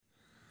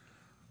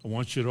I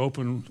want you to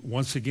open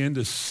once again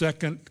to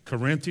 2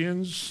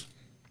 Corinthians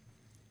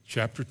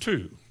chapter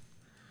 2.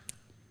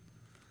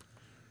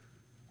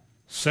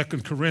 2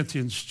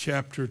 Corinthians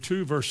chapter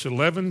 2, verse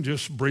 11,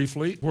 just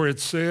briefly, where it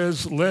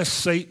says, "Lest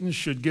Satan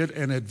should get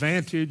an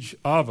advantage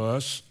of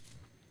us,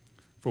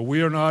 for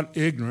we are not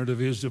ignorant of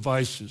his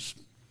devices."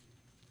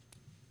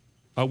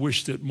 I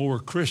wish that more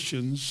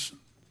Christians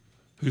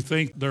who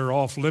think they're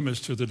off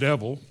limits to the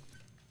devil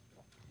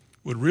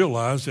would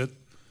realize that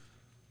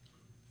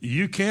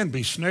you can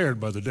be snared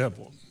by the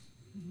devil.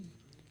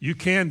 You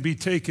can be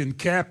taken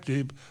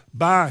captive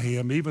by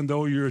him even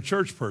though you're a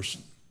church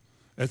person.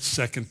 That's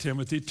 2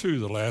 Timothy 2,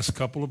 the last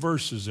couple of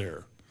verses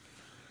there.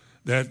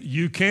 That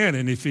you can,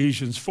 in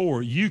Ephesians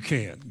 4, you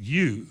can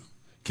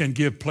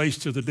give place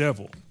to the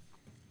devil.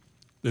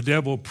 The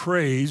devil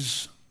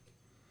preys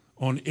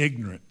on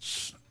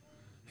ignorance.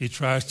 He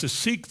tries to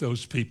seek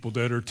those people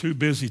that are too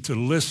busy to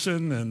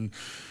listen and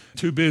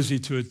too busy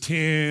to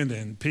attend,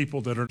 and people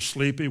that are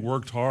sleepy,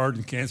 worked hard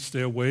and can't stay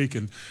awake,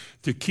 and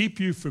to keep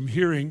you from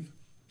hearing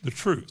the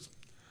truth.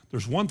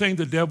 There's one thing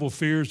the devil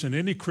fears in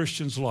any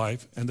Christian's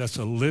life, and that's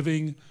a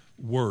living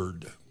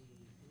word.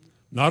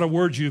 Not a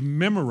word you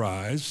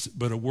memorized,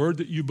 but a word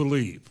that you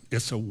believe.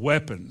 It's a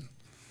weapon.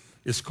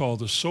 It's called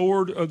the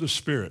sword of the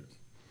Spirit.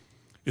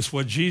 It's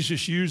what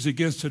Jesus used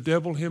against the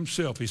devil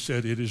himself. He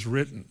said, "It is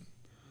written."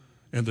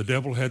 And the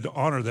devil had to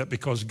honor that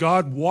because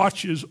God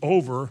watches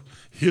over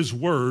his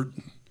word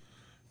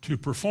to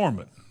perform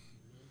it.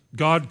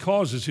 God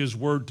causes his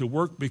word to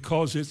work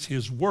because it's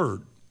his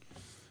word.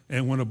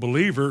 And when a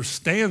believer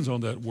stands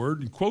on that word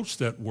and quotes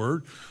that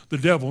word, the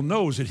devil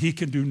knows that he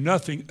can do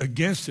nothing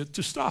against it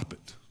to stop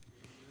it.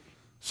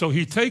 So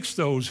he takes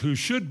those who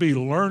should be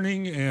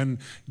learning and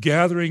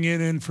gathering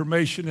in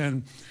information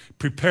and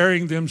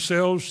preparing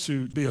themselves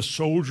to be a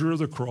soldier of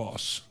the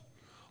cross,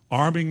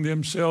 arming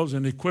themselves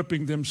and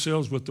equipping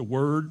themselves with the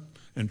word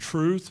and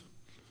truth.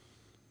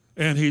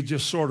 And he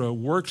just sort of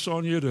works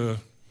on you to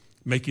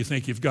make you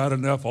think you've got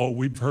enough. Oh,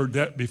 we've heard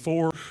that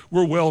before.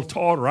 We're well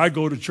taught, or I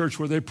go to church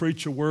where they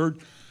preach a word,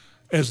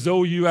 as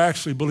though you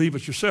actually believe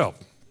it yourself.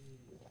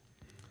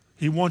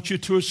 He wants you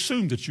to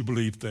assume that you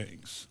believe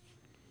things.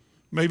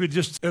 Maybe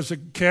just as a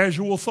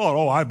casual thought,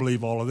 oh, I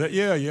believe all of that.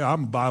 Yeah,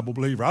 I'm a Bible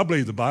believer. I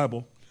believe the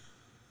Bible.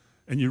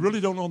 And you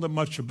really don't know that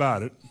much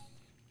about it.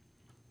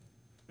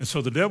 And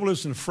so the devil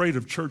isn't afraid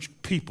of church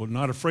people,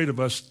 not afraid of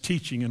us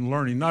teaching and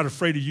learning, not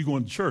afraid of you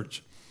going to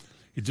church.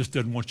 He just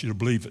doesn't want you to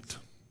believe it.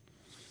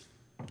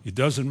 He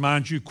doesn't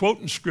mind you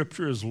quoting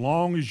Scripture as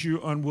long as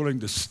you're unwilling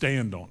to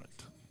stand on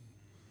it.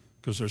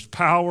 Because there's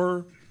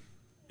power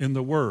in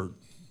the Word.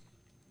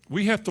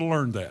 We have to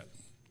learn that.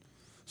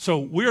 So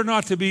we are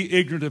not to be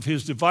ignorant of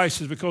his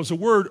devices because the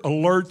Word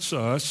alerts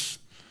us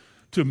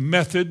to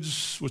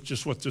methods, which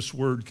is what this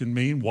word can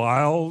mean,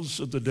 wiles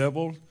of the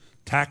devil,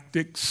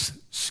 tactics,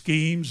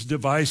 schemes,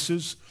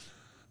 devices,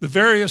 the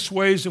various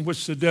ways in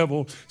which the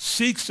devil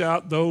seeks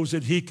out those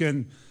that he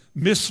can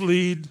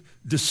mislead,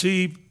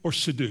 deceive, or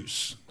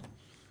seduce.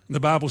 And the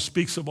Bible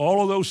speaks of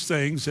all of those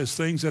things as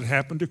things that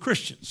happen to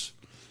Christians.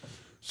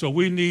 So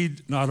we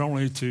need not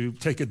only to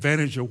take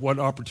advantage of what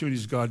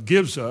opportunities God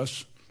gives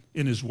us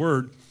in his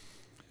word,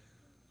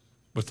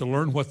 but to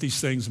learn what these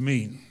things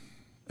mean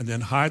and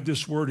then hide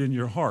this word in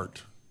your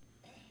heart.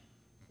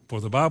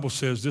 For the Bible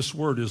says this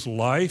word is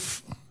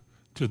life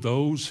to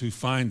those who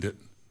find it.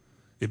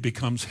 It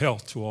becomes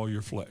health to all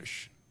your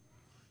flesh.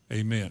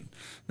 Amen.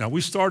 Now,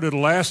 we started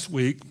last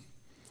week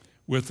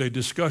with a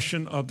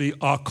discussion of the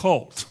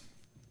occult.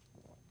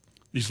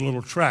 These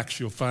little tracts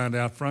you'll find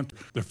out front.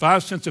 They're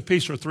 5 cents a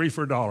piece or 3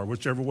 for $1,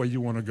 whichever way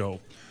you want to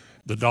go.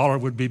 The dollar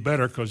would be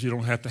better because you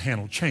don't have to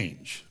handle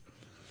change.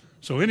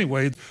 So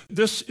anyway,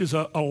 this is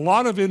a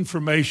lot of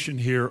information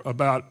here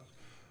about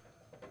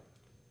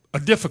a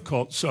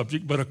difficult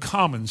subject, but a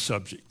common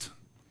subject.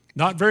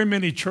 Not very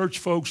many church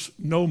folks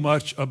know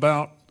much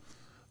about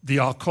the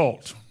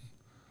occult.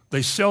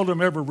 They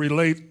seldom ever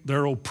relate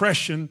their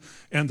oppression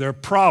and their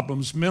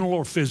problems, mental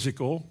or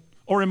physical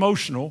or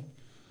emotional,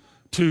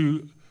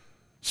 to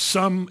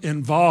some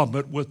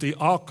involvement with the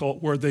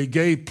occult where they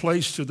gave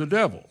place to the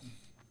devil.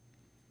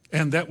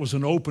 And that was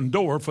an open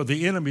door for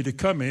the enemy to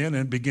come in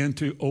and begin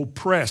to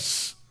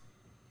oppress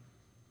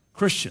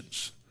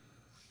Christians.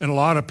 And a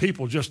lot of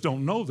people just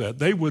don't know that.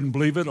 They wouldn't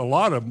believe it. A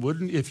lot of them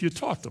wouldn't if you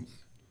taught them.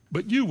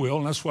 But you will,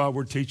 and that's why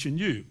we're teaching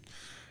you.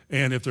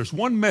 And if there's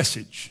one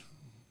message,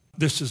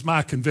 this is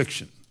my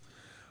conviction,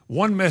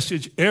 one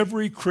message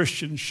every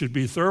Christian should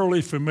be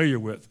thoroughly familiar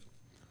with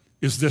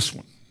is this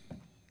one.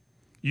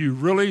 You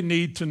really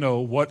need to know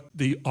what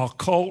the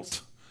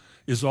occult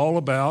is all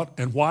about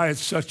and why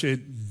it's such a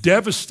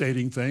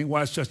devastating thing,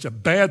 why it's such a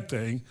bad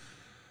thing,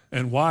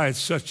 and why it's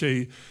such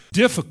a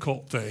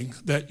difficult thing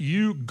that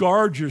you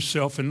guard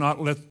yourself and not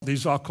let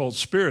these occult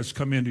spirits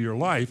come into your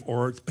life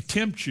or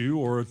tempt you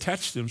or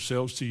attach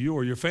themselves to you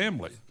or your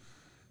family.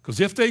 Because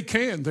if they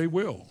can, they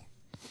will.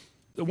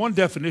 The one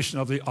definition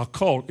of the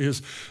occult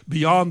is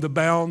beyond the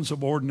bounds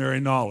of ordinary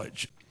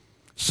knowledge,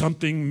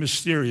 something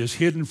mysterious,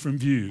 hidden from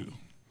view,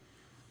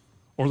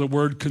 or the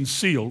word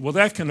concealed. Well,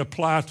 that can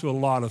apply to a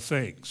lot of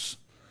things.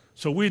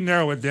 So we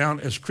narrow it down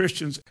as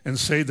Christians and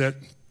say that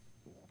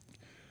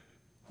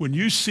when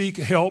you seek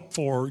help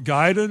for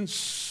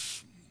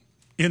guidance,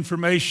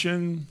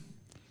 information,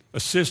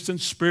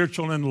 assistance,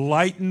 spiritual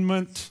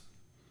enlightenment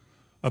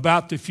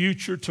about the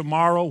future,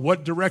 tomorrow,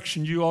 what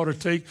direction you ought to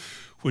take,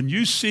 when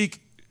you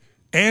seek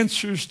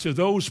answers to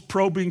those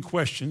probing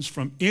questions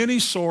from any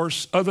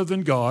source other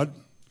than God,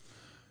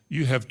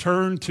 you have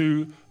turned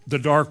to the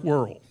dark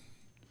world.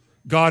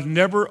 God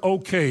never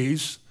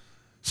okays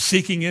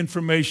seeking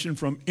information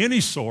from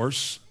any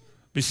source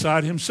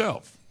beside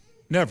himself.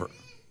 Never.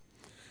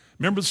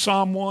 Remember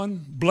Psalm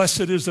 1?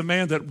 Blessed is the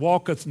man that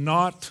walketh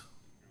not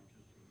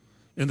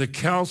in the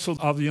counsel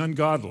of the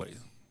ungodly.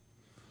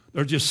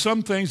 There are just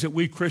some things that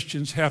we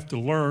Christians have to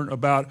learn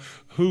about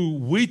who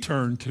we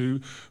turn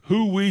to,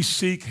 who we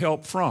seek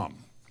help from.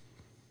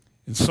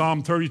 In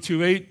Psalm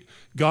 32:8,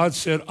 God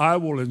said, I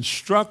will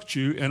instruct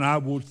you and I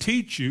will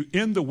teach you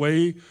in the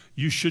way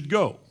you should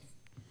go.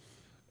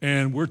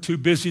 And we're too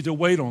busy to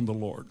wait on the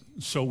Lord.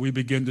 So we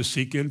begin to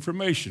seek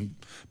information.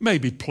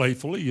 Maybe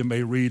playfully. You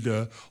may read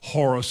a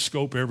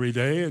horoscope every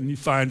day and you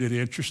find it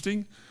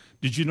interesting.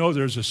 Did you know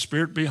there's a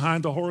spirit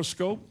behind the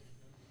horoscope?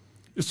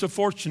 It's a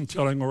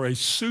fortune-telling or a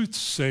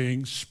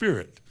soothsaying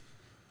spirit.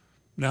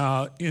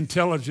 Now,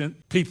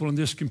 intelligent people in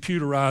this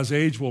computerized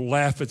age will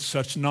laugh at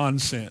such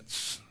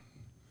nonsense.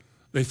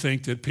 They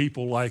think that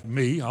people like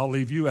me, I'll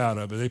leave you out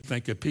of it, they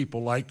think that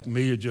people like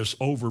me are just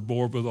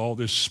overboard with all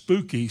this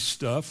spooky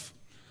stuff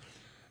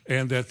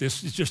and that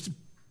this is just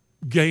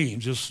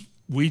games, just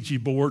Ouija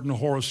board and a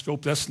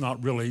horoscope. That's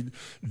not really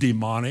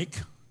demonic.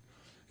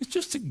 It's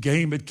just a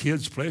game that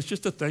kids play. It's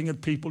just a thing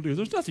that people do.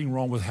 There's nothing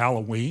wrong with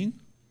Halloween.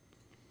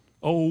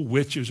 Oh,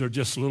 witches are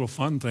just little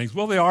fun things.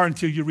 Well, they are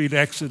until you read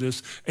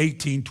Exodus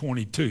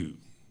 18:22,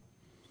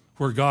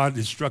 where God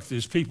instructed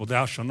his people,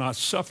 thou shalt not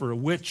suffer a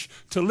witch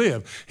to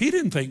live. He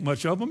didn't think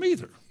much of them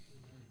either.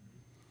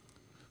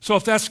 So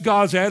if that's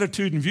God's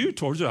attitude and view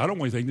towards it, I don't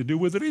want anything to do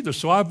with it either.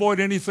 So I avoid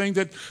anything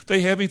that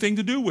they have anything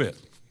to do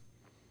with.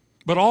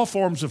 But all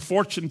forms of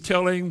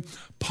fortune-telling,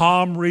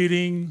 palm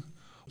reading,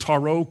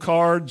 tarot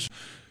cards,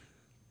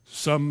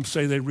 some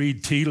say they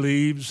read tea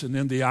leaves, and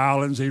in the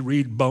islands they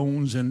read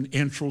bones and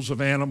entrails of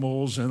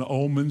animals and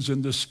omens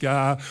in the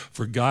sky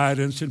for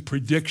guidance and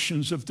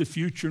predictions of the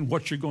future and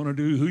what you're going to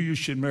do, who you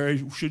should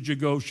marry, should you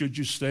go, should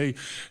you stay.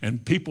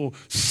 And people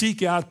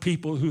seek out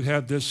people who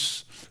have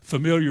this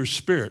familiar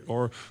spirit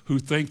or who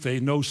think they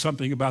know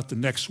something about the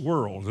next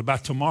world,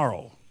 about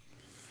tomorrow.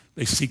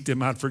 They seek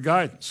them out for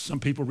guidance.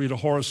 Some people read a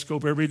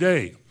horoscope every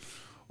day,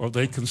 or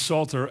they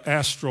consult their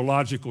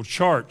astrological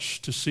charts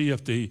to see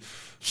if the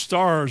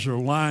stars are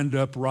lined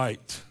up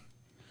right.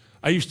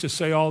 I used to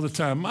say all the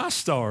time, my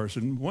stars.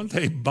 And one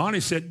day Bonnie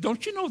said,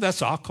 don't you know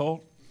that's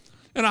occult?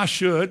 And I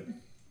should.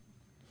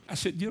 I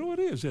said, you know it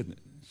is, isn't it?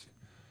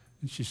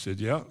 And she said,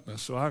 yeah.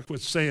 So I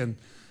quit saying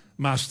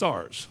my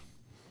stars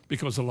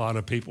because a lot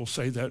of people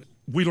say that.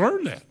 We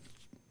learn that.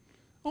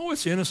 Oh,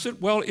 it's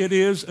innocent. Well, it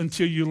is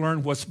until you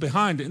learn what's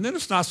behind it. And then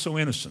it's not so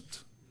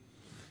innocent.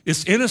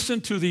 It's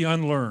innocent to the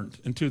unlearned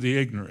and to the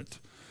ignorant.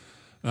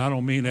 And I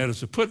don't mean that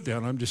as a put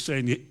down. I'm just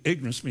saying the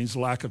ignorance means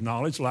lack of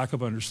knowledge, lack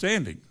of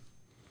understanding.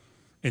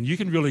 And you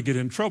can really get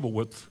in trouble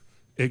with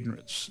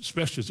ignorance,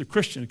 especially as a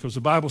Christian, because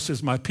the Bible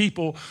says, my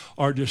people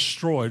are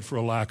destroyed for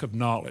a lack of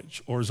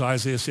knowledge. Or as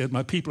Isaiah said,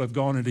 my people have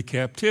gone into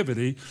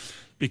captivity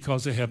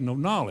because they have no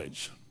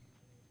knowledge.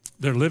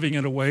 They're living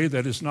in a way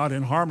that is not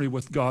in harmony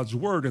with God's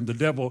word, and the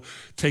devil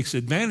takes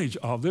advantage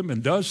of them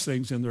and does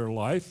things in their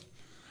life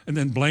and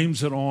then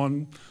blames it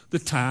on the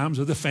times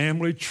of the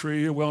family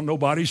tree. Well,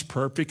 nobody's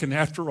perfect, and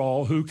after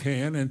all, who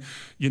can? And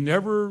you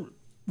never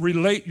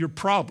relate your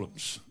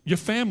problems, your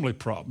family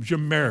problems, your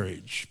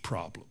marriage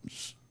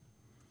problems,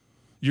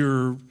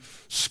 your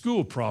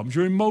school problems,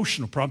 your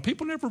emotional problems.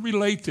 People never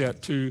relate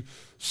that to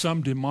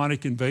some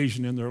demonic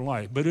invasion in their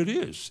life, but it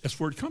is. That's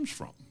where it comes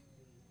from.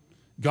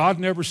 God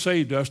never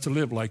saved us to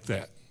live like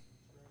that.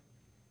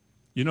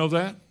 You know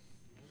that?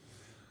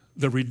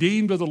 The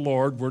redeemed of the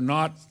Lord were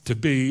not to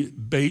be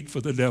bait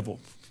for the devil.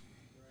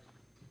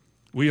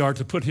 We are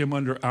to put him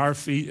under our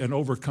feet and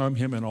overcome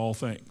him in all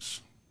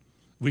things.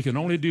 We can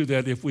only do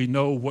that if we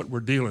know what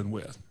we're dealing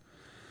with.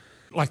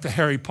 Like the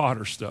Harry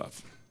Potter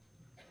stuff.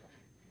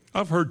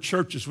 I've heard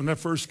churches, when that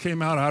first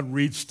came out, I'd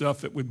read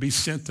stuff that would be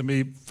sent to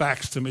me,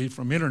 faxed to me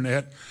from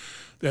internet,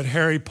 that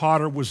Harry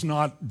Potter was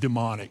not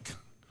demonic.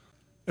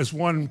 As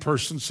one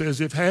person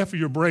says, if half of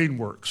your brain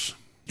works,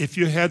 if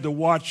you had to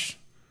watch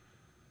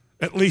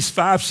at least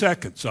 5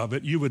 seconds of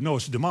it, you would know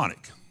it's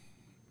demonic.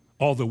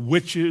 All the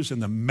witches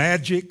and the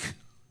magic.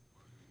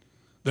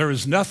 There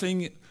is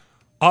nothing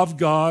of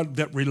God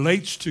that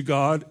relates to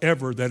God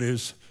ever that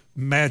is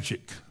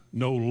magic.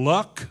 No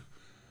luck,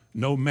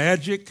 no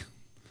magic.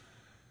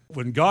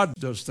 When God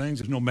does things,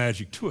 there's no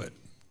magic to it.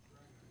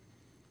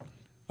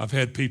 I've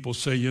had people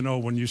say, you know,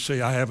 when you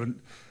say I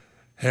haven't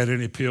had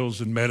any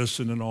pills and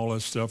medicine and all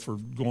that stuff for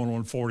going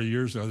on 40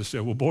 years now, they say,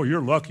 well, boy,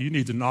 you're lucky. You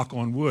need to knock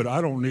on wood. I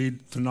don't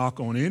need to knock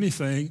on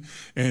anything,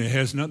 and it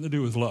has nothing to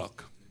do with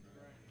luck.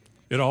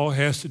 It all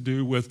has to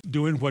do with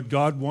doing what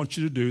God wants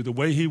you to do, the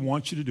way he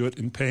wants you to do it,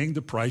 and paying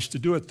the price to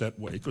do it that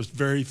way, because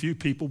very few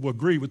people will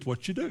agree with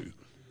what you do.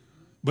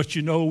 But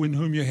you know in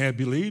whom you have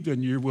believed,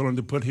 and you're willing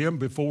to put him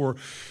before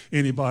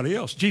anybody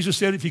else. Jesus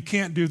said if you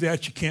can't do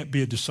that, you can't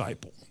be a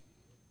disciple.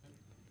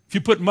 If you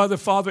put mother,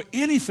 father,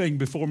 anything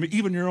before me,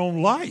 even your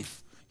own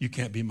life, you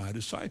can't be my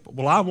disciple.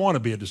 Well, I want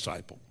to be a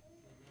disciple.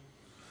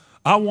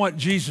 I want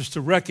Jesus to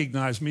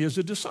recognize me as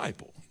a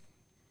disciple.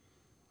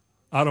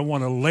 I don't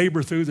want to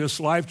labor through this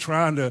life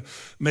trying to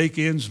make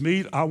ends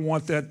meet. I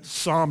want that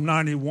Psalm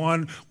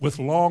 91, with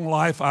long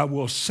life I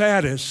will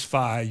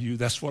satisfy you.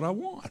 That's what I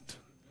want.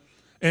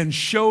 And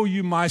show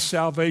you my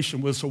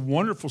salvation. Well, it's a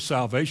wonderful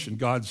salvation,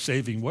 God's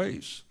saving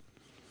ways.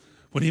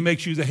 When he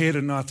makes you the head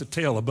and not the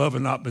tail, above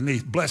and not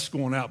beneath, blessed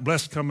going out,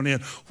 blessed coming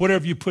in,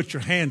 whatever you put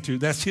your hand to,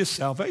 that's his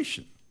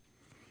salvation.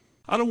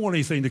 I don't want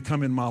anything to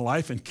come in my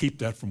life and keep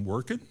that from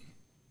working.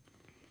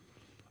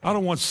 I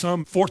don't want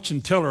some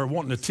fortune teller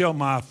wanting to tell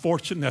my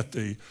fortune at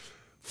the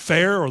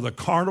fair or the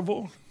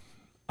carnival.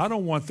 I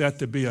don't want that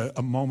to be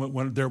a moment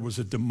when there was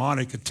a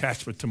demonic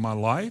attachment to my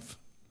life.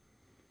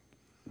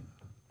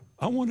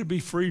 I want to be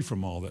free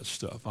from all that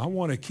stuff. I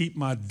want to keep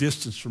my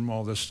distance from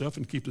all this stuff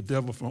and keep the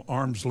devil from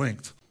arm's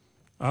length.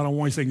 I don't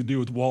want anything to do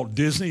with Walt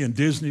Disney and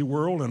Disney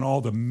World and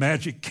all the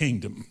Magic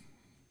Kingdom.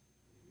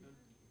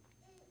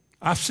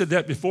 I've said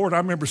that before, and I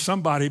remember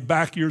somebody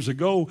back years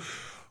ago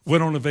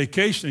went on a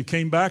vacation and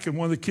came back, and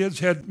one of the kids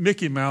had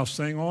Mickey Mouse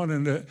thing on,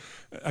 and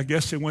I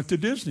guess they went to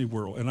Disney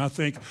World. And I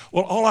think,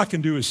 well, all I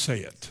can do is say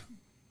it.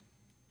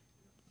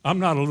 I'm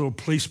not a little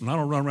policeman. I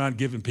don't run around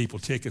giving people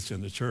tickets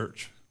in the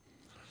church.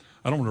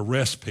 I don't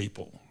arrest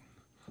people.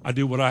 I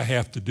do what I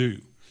have to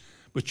do.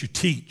 But you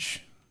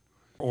teach.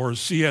 Or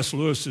C.S.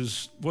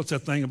 Lewis's, what's that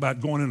thing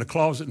about going in the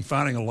closet and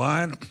finding a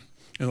lion,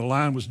 and the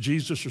lion was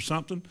Jesus or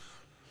something?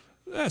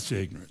 That's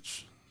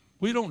ignorance.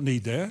 We don't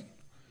need that.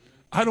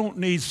 I don't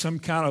need some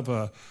kind of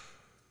a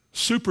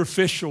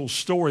superficial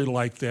story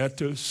like that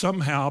to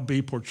somehow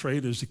be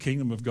portrayed as the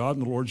kingdom of God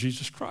and the Lord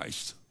Jesus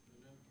Christ.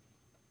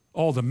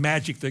 All the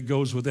magic that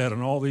goes with that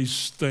and all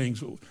these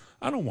things.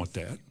 I don't want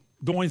that.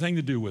 Don't want anything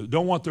to do with it.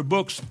 Don't want their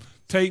books,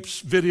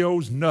 tapes,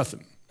 videos,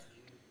 nothing.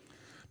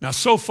 Now,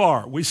 so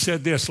far, we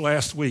said this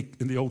last week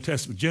in the Old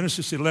Testament,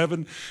 Genesis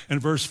 11 and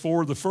verse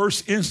 4, the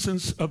first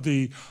instance of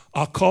the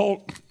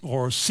occult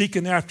or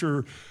seeking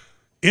after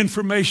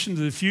information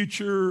to the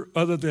future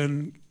other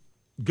than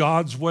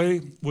God's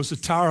way was the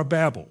Tower of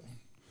Babel.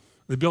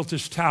 They built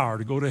this tower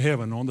to go to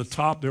heaven. On the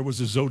top, there was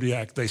a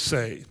zodiac, they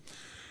say.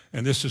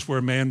 And this is where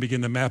man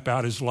began to map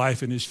out his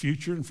life and his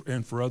future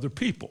and for other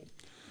people.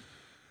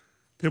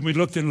 Then we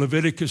looked in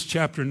Leviticus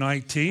chapter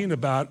 19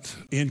 about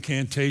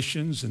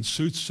incantations and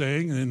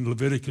soothsaying, and in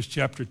Leviticus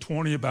chapter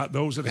 20 about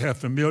those that have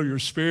familiar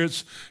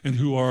spirits and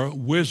who are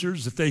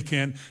wizards, that they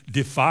can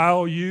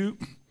defile you.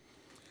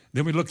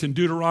 Then we looked in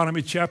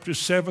Deuteronomy chapter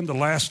 7. The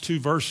last two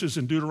verses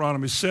in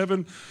Deuteronomy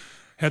 7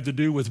 had to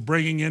do with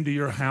bringing into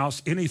your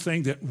house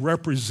anything that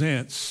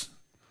represents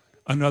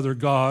another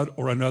god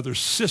or another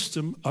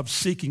system of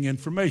seeking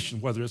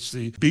information, whether it's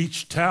the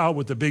beach towel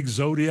with the big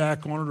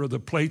zodiac on it, or the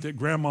plate that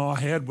grandma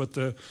had with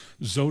the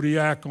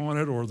zodiac on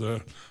it, or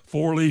the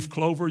four-leaf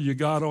clover you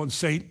got on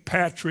St.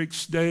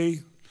 Patrick's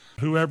Day,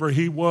 whoever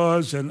he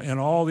was, and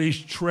all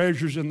these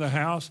treasures in the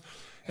house.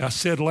 I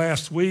said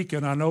last week,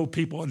 and I know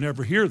people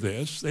never hear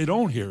this, they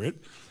don't hear it,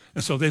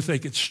 and so they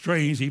think it's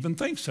strange to even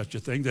think such a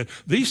thing, that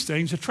these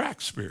things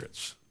attract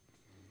spirits.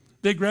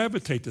 They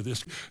gravitate to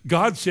this.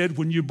 God said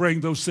when you bring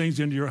those things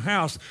into your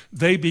house,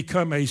 they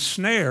become a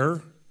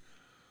snare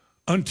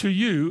unto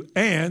you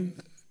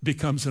and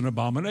becomes an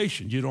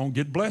abomination. You don't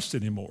get blessed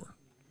anymore.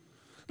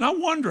 And I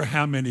wonder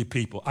how many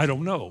people, I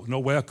don't know, no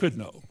way I could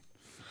know.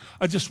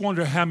 I just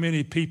wonder how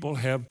many people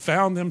have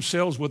found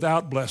themselves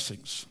without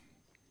blessings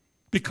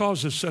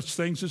because of such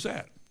things as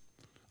that.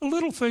 A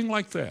little thing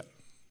like that.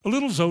 A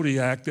little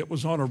zodiac that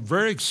was on a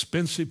very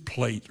expensive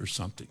plate or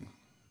something.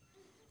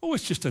 Oh,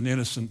 it's just an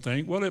innocent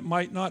thing. Well, it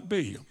might not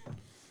be.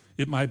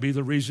 It might be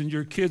the reason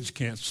your kids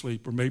can't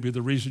sleep, or maybe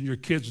the reason your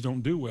kids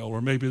don't do well,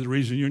 or maybe the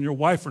reason you and your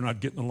wife are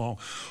not getting along,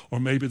 or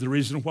maybe the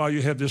reason why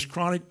you have this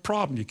chronic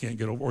problem you can't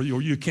get over, or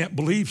you can't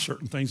believe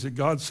certain things that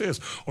God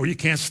says, or you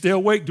can't stay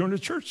awake during the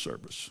church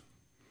service.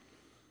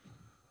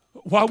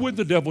 Why would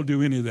the devil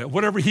do any of that?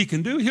 Whatever he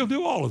can do, he'll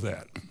do all of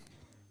that.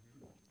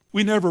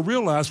 We never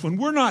realize when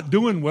we're not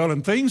doing well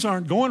and things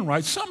aren't going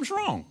right, something's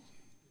wrong.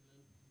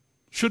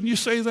 Shouldn't you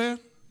say that?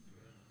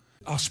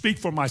 I'll speak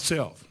for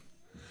myself.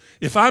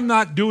 If I'm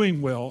not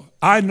doing well,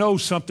 I know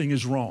something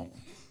is wrong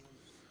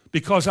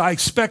because I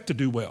expect to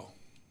do well.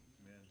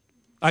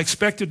 I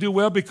expect to do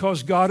well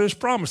because God has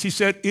promised. He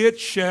said,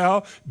 it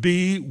shall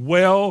be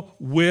well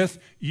with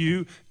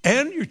you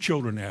and your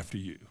children after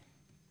you.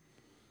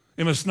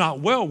 If it's not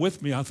well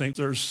with me, I think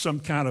there's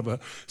some kind of a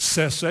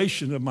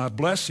cessation of my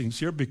blessings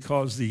here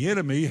because the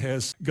enemy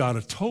has got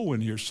a toe in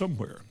here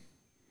somewhere.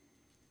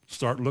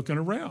 Start looking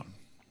around.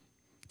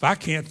 If I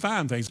can't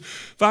find things,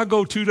 if I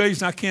go 2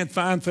 days and I can't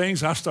find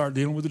things, I start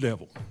dealing with the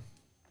devil.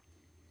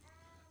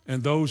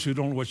 And those who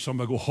don't watch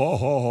somebody go, ho,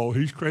 ho, ho,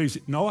 he's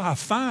crazy. No, I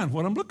find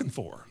what I'm looking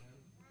for.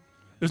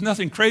 There's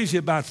nothing crazy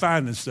about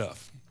finding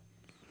stuff.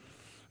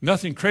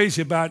 Nothing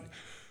crazy about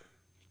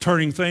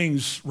turning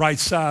things right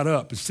side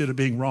up instead of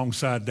being wrong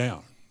side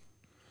down.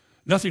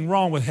 Nothing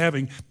wrong with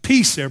having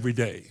peace every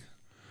day.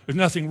 There's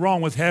nothing wrong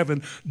with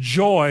having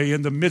joy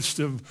in the midst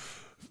of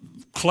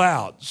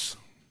clouds.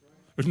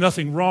 There's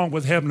nothing wrong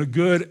with having a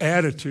good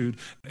attitude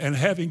and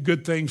having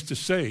good things to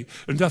say.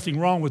 There's nothing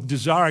wrong with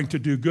desiring to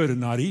do good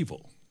and not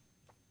evil.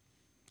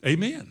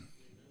 Amen.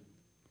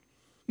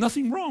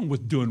 Nothing wrong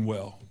with doing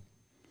well.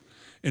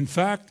 In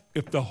fact,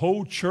 if the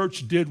whole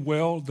church did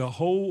well, the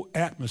whole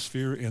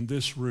atmosphere in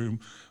this room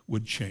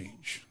would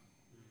change.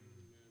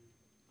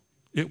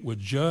 It would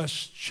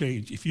just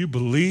change. If you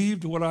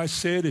believed what I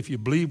said, if you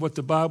believed what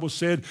the Bible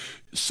said,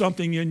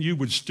 something in you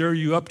would stir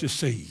you up to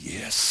say,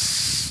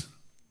 yes.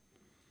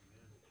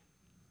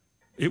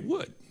 It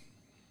would.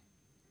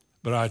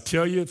 But I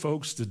tell you,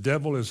 folks, the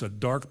devil is a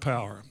dark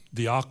power.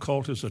 The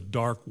occult is a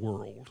dark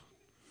world.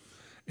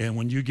 And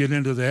when you get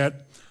into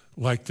that,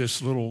 like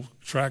this little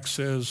tract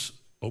says,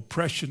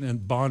 oppression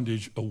and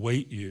bondage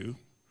await you,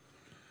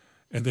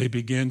 and they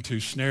begin to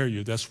snare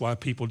you. That's why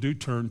people do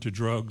turn to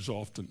drugs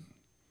often.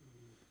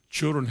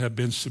 Children have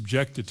been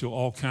subjected to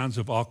all kinds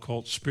of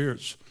occult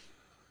spirits,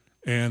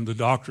 and the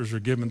doctors are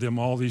giving them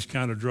all these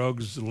kind of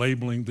drugs,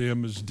 labeling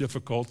them as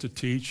difficult to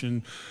teach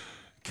and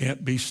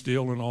can't be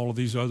still and all of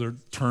these other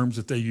terms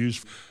that they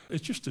use.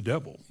 It's just the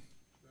devil.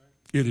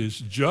 It is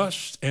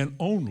just and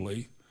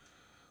only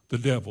the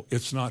devil.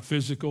 It's not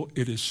physical,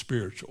 it is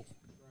spiritual.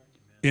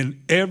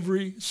 In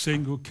every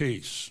single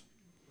case,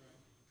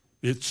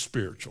 it's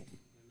spiritual.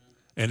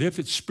 And if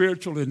it's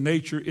spiritual in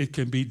nature, it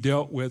can be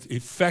dealt with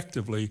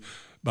effectively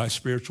by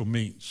spiritual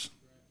means.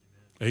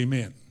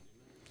 Amen.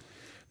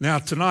 Now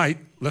tonight,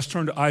 let's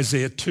turn to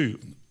Isaiah 2.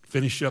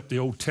 Finish up the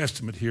Old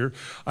Testament here.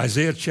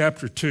 Isaiah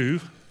chapter 2.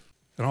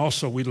 And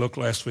also we looked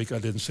last week, I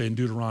didn't say, in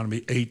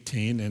Deuteronomy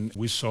 18, and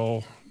we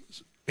saw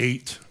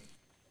 8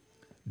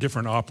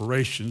 different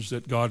operations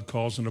that God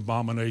calls an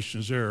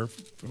abominations there,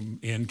 from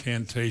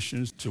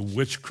incantations to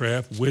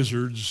witchcraft,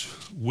 wizards,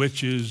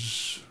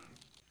 witches,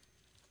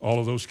 all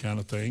of those kind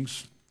of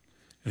things.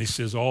 And he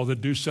says, all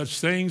that do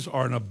such things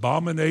are an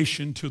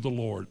abomination to the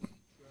Lord.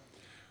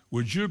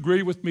 Would you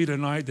agree with me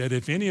tonight that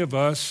if any of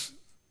us,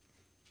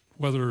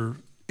 whether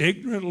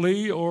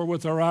ignorantly or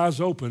with our eyes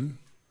open,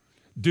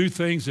 do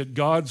things that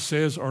God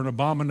says are an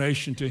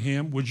abomination to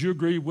him, would you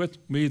agree with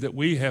me that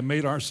we have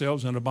made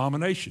ourselves an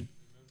abomination?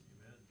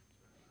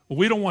 Well,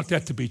 we don't want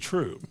that to be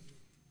true.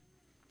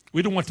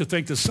 We don't want to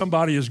think that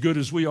somebody as good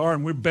as we are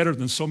and we're better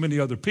than so many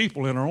other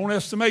people in our own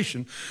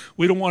estimation.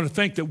 We don't want to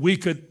think that we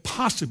could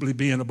possibly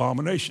be an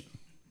abomination.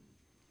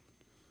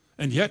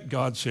 And yet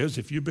God says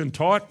if you've been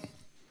taught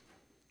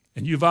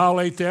and you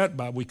violate that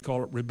by, we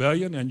call it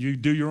rebellion, and you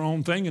do your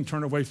own thing and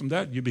turn away from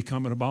that, you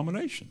become an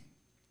abomination.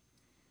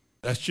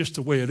 That's just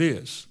the way it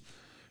is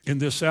in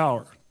this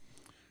hour.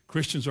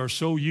 Christians are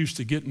so used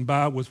to getting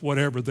by with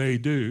whatever they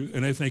do,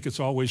 and they think it's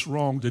always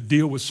wrong to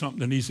deal with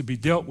something that needs to be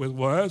dealt with.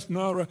 Well, that's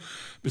not right.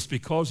 It's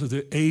because of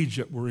the age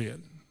that we're in.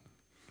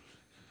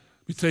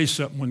 Let me tell you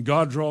something. When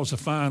God draws a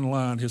fine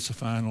line, it's a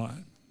fine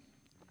line.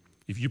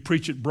 If you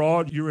preach it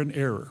broad, you're in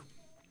error.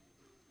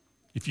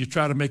 If you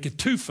try to make it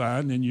too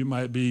fine, then you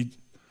might be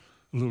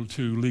a little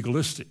too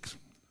legalistic.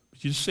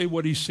 But you just say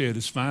what he said.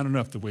 It's fine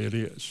enough the way it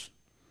is.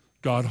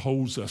 God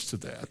holds us to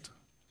that.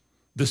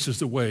 This is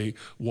the way,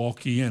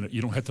 walk ye in it.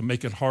 You don't have to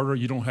make it harder.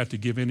 You don't have to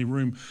give any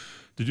room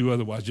to do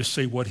otherwise. Just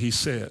say what he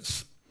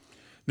says.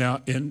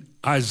 Now, in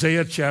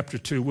Isaiah chapter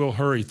 2, we'll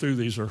hurry through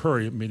these, or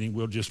hurry, meaning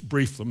we'll just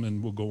brief them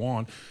and we'll go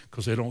on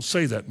because they don't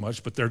say that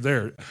much, but they're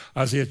there.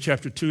 Isaiah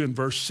chapter 2 and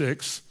verse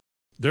 6,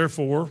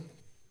 therefore,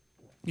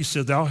 he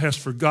said, thou hast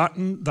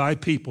forgotten thy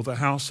people, the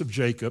house of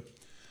Jacob.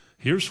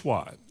 Here's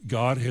why.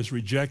 God has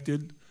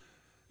rejected,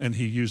 and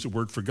he used the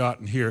word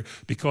forgotten here,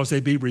 because they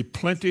be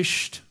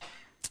replenished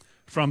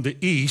from the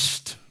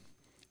east,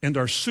 and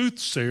are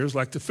soothsayers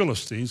like the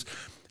Philistines,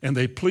 and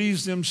they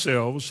please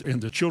themselves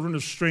in the children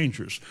of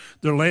strangers.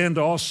 Their land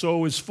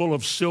also is full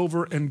of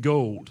silver and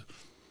gold.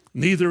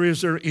 Neither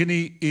is there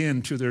any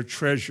end to their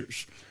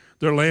treasures.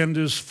 Their land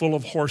is full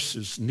of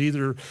horses.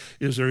 Neither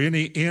is there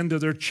any end to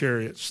their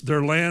chariots.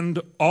 Their land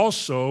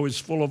also is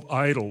full of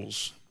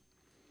idols.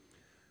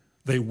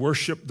 They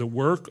worship the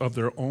work of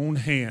their own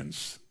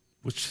hands,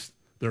 which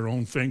their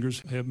own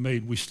fingers have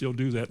made. We still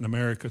do that in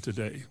America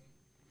today.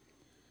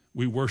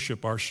 We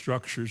worship our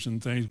structures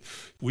and things.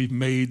 We've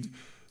made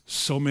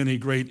so many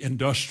great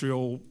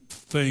industrial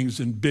things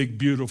and big,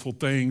 beautiful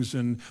things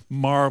and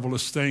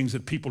marvelous things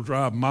that people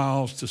drive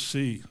miles to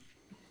see.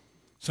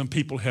 Some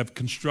people have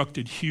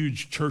constructed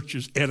huge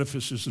churches,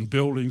 edifices, and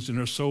buildings, and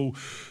they're so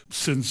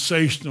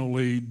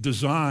sensationally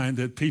designed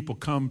that people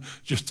come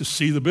just to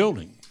see the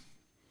building.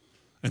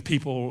 And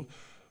people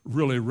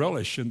really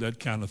relish in that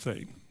kind of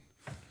thing.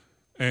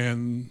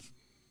 And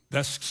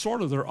that's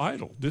sort of their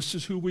idol. This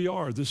is who we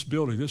are, this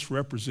building. This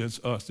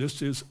represents us.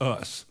 This is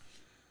us.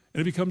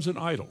 And it becomes an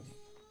idol.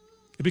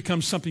 It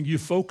becomes something you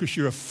focus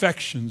your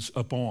affections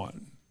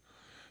upon.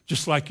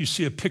 Just like you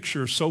see a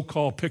picture, a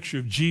so-called picture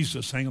of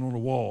Jesus hanging on a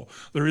wall.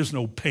 There is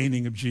no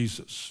painting of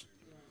Jesus.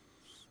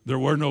 There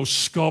were no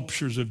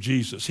sculptures of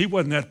Jesus. He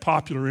wasn't that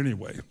popular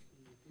anyway.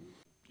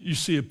 You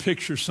see a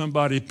picture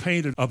somebody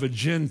painted of a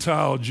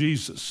Gentile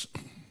Jesus.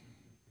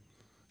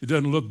 He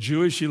doesn't look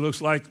Jewish. He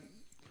looks like,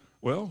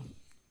 well,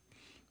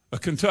 a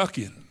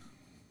Kentuckian.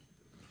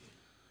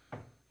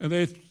 And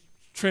they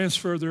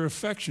transfer their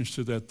affections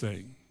to that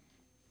thing.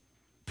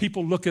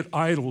 People look at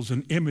idols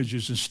and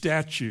images and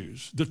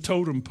statues, the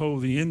totem pole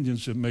the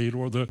Indians have made,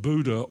 or the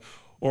Buddha,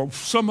 or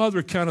some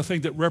other kind of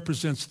thing that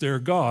represents their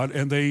God,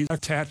 and they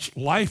attach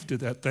life to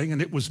that thing,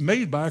 and it was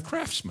made by a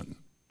craftsman.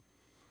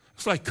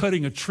 It's like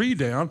cutting a tree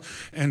down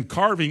and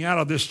carving out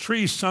of this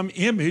tree some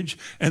image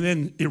and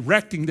then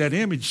erecting that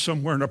image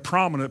somewhere in a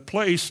prominent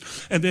place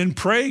and then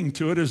praying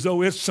to it as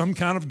though it's some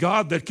kind of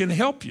God that can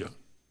help you.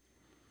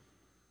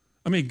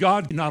 I mean,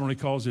 God not only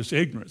calls this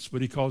ignorance,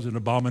 but he calls it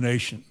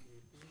abomination.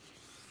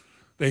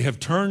 They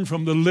have turned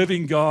from the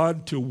living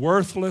God to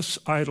worthless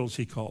idols,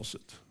 he calls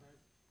it.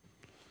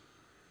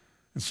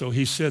 And so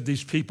he said,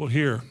 these people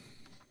here,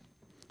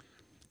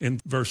 in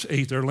verse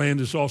 8, their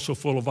land is also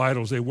full of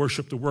idols. They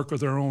worship the work of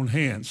their own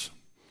hands.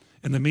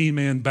 And the mean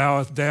man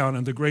boweth down,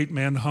 and the great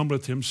man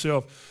humbleth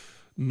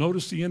himself.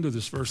 Notice the end of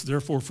this verse,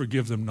 therefore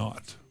forgive them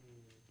not.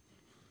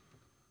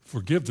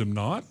 Forgive them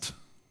not?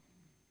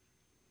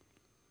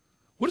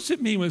 What does it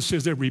mean when it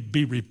says they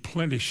be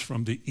replenished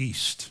from the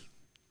east?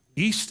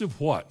 East of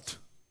what?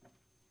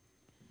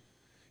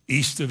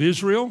 East of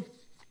Israel?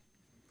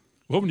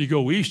 Well, when you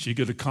go east, you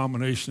get a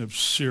combination of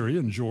Syria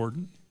and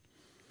Jordan.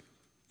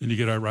 Then you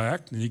get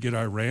Iraq, then you get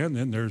Iran,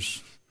 then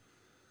there's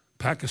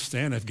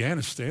Pakistan,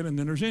 Afghanistan, and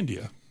then there's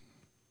India.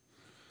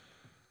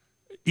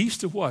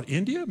 East of what?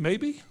 India,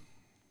 maybe?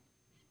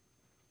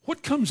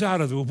 What comes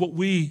out of what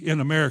we in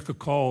America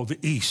call the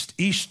East,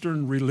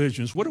 Eastern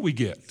religions? What do we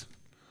get?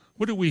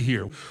 What do we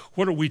hear?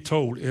 What are we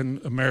told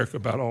in America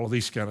about all of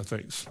these kind of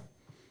things?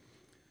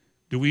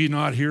 Do we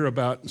not hear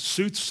about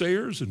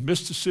soothsayers and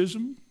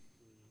mysticism?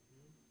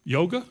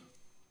 Yoga?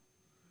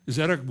 Is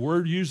that a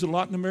word used a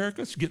lot in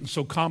America? It's getting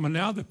so common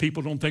now that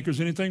people don't think there's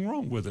anything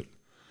wrong with it.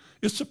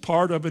 It's a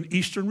part of an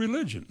Eastern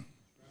religion.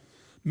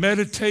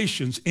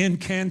 Meditations,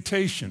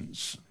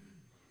 incantations,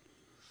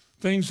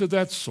 things of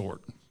that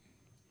sort.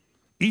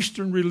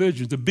 Eastern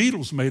religion. The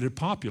Beatles made it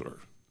popular.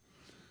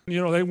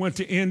 You know, they went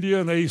to India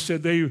and they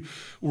said they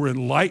were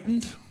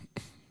enlightened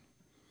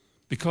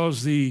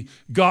because the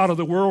God of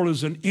the world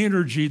is an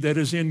energy that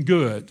is in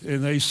good.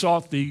 And they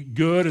sought the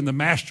good and the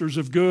masters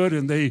of good,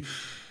 and they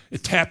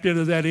tapped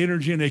into that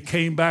energy, and they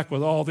came back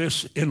with all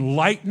this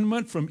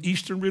enlightenment from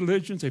Eastern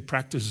religions. They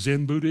practiced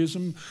Zen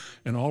Buddhism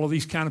and all of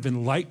these kind of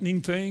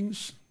enlightening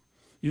things,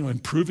 you know,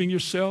 improving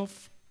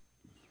yourself.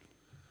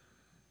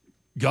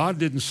 God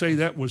didn't say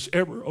that was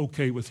ever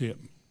okay with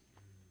him.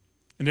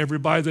 And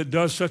everybody that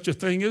does such a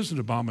thing is an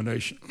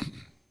abomination.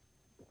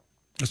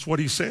 That's what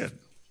he said.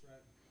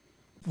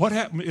 What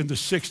happened in the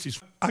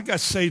 60s? I got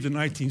saved in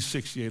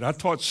 1968. I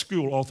taught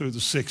school all through the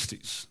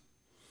 60s.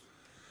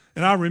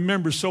 And I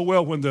remember so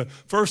well when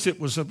first it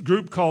was a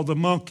group called the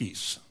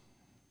Monkees.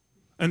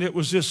 And it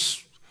was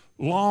this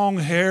long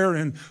hair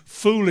and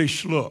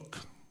foolish look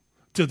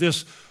to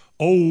this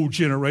old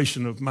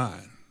generation of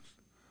mine.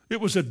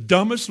 It was the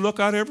dumbest look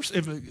I'd ever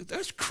seen.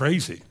 That's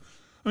crazy.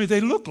 I mean,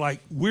 they looked like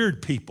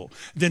weird people.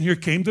 Then here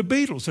came the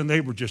Beatles, and they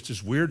were just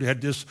as weird. They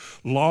had this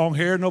long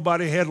hair.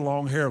 Nobody had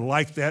long hair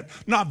like that.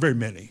 Not very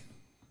many.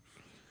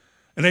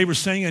 And they were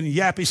singing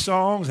yappy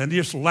songs and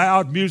just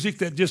loud music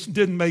that just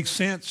didn't make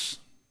sense.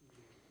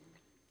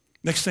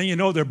 Next thing you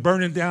know, they're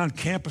burning down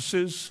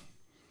campuses.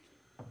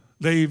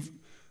 They've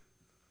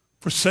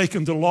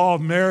forsaken the law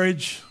of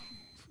marriage.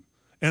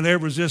 And there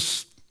was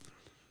this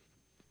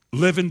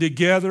living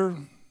together,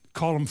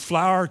 call them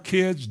flower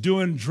kids,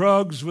 doing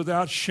drugs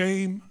without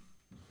shame,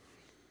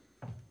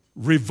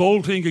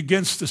 revolting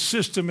against the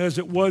system as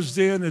it was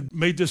then. It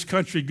made this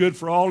country good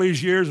for all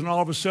these years, and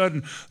all of a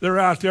sudden they're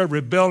out there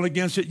rebelling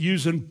against it,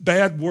 using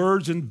bad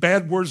words, and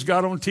bad words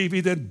got on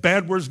TV, then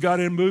bad words got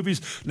in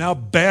movies. Now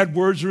bad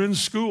words are in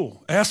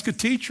school. Ask a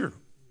teacher.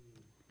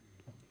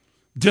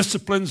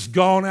 Discipline's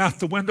gone out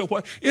the window.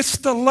 It's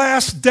the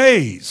last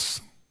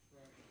days.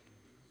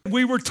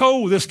 We were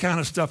told this kind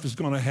of stuff is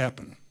going to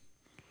happen.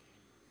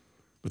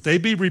 But they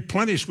be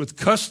replenished with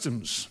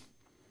customs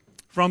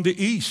from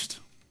the East.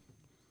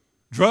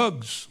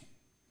 Drugs.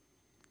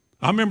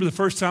 I remember the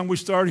first time we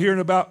started hearing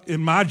about,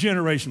 in my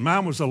generation,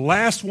 mine was the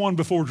last one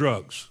before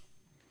drugs.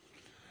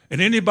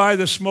 And anybody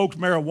that smoked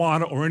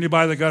marijuana or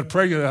anybody that got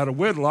pregnant out of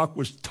wedlock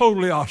was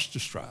totally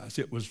ostracized.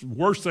 It was the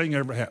worst thing that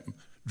ever happened.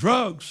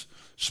 Drugs,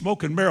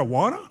 smoking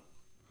marijuana?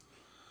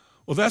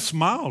 Well, that's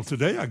mild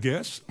today, I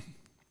guess.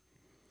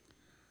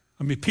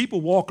 I mean,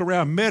 people walk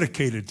around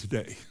medicated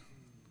today.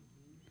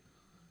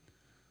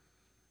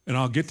 And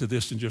I'll get to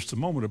this in just a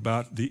moment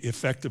about the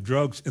effect of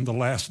drugs in the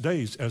last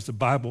days as the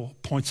Bible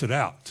points it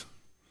out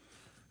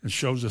and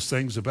shows us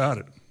things about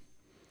it.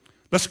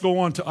 Let's go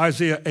on to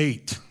Isaiah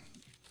 8.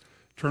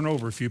 Turn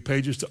over a few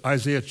pages to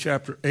Isaiah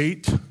chapter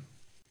 8.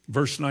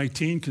 Verse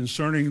 19,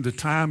 concerning the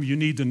time you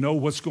need to know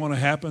what's going to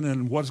happen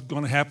and what's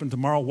going to happen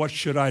tomorrow, what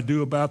should I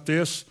do about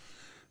this?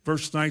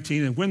 Verse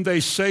 19, and when they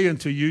say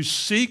unto you,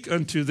 seek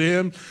unto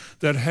them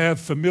that have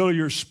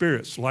familiar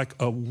spirits, like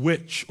a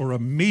witch or a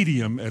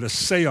medium at a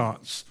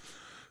seance,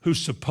 who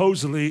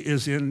supposedly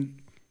is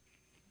in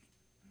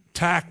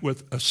tact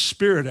with a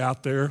spirit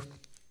out there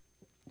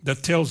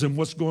that tells them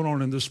what's going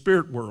on in the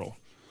spirit world,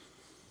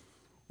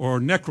 or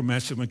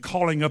necromancy and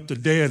calling up the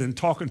dead and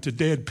talking to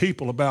dead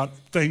people about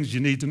things you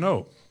need to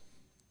know.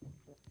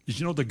 Did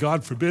you know that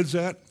God forbids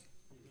that?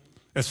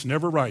 That's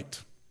never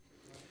right.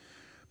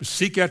 But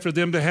seek after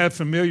them that have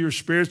familiar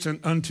spirits, and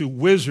unto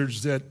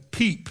wizards that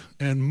peep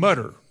and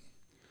mutter.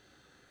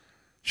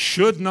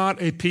 Should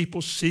not a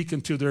people seek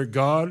unto their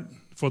God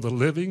for the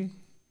living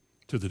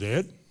to the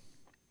dead?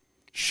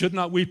 Should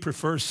not we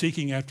prefer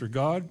seeking after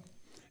God?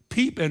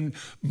 Peep and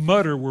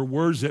mutter were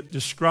words that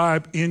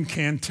describe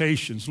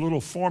incantations, little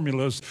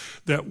formulas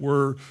that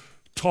were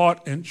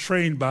taught and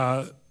trained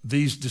by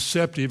these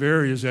deceptive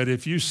areas, that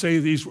if you say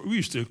these, we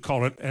used to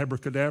call it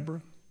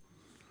abracadabra.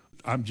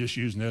 I'm just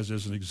using that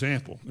as an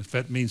example. If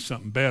that means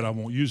something bad, I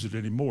won't use it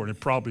anymore, and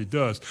it probably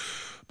does.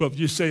 But if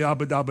you say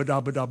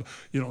abba-dabba-dabba-dabba,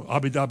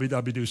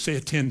 abba-dabba-dabba-do, say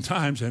it 10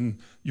 times and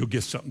you'll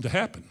get something to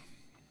happen.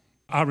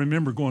 I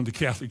remember going to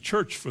Catholic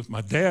church with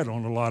my dad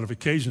on a lot of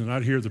occasions, and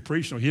I'd hear the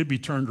priest, he'd be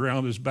turned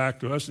around his back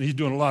to us, and he's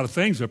doing a lot of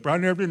things up there. I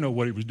never did know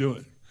what he was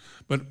doing.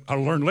 But I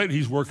learned later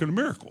he's working a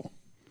miracle.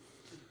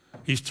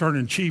 He's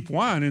turning cheap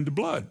wine into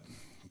blood.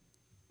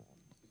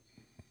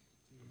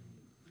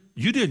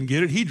 You didn't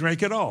get it, he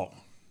drank it all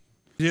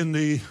in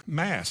the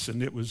Mass,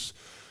 and it was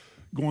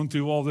going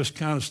through all this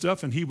kind of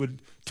stuff, and he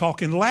would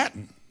talk in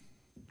Latin.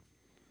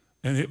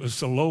 And it was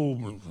so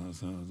low.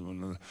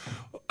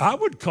 I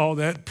would call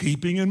that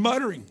peeping and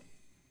muttering.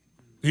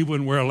 He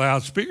wouldn't wear a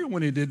loudspeaker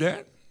when he did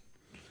that.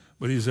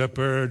 But he's up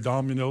there,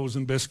 dominoes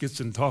and biscuits,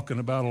 and talking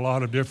about a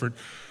lot of different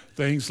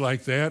things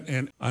like that.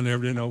 And I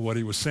never did know what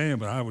he was saying,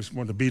 but I always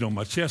wanted to beat on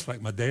my chest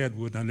like my dad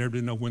would, and I never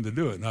did know when to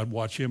do it. And I'd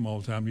watch him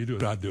all the time. You do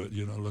it. I'd do it,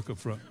 look up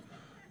front.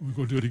 We're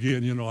going to do it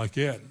again, like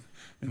that.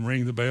 And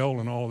ring the bell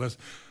and all that.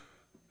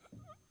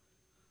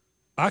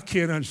 I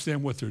can't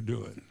understand what they're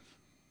doing.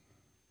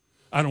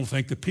 I don't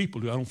think the people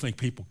do. I don't think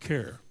people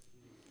care.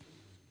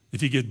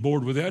 If you get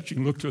bored with that, you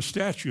can look to a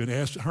statue and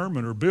ask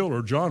Herman or Bill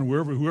or John,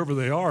 whoever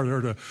they are,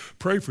 there to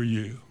pray for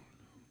you.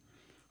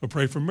 Or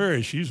pray for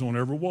Mary. She's on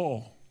every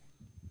wall.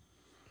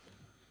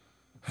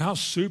 How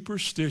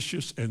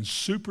superstitious and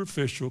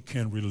superficial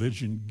can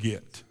religion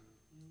get?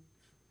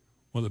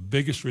 One of the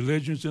biggest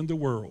religions in the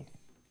world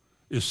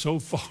is so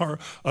far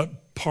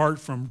apart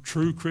from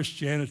true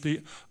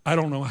Christianity, I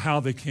don't know how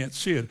they can't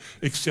see it,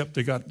 except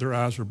their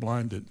eyes are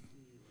blinded.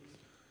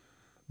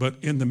 But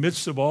in the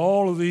midst of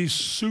all of these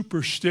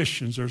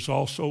superstitions, there's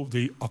also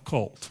the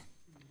occult.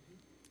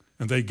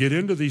 And they get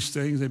into these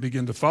things, they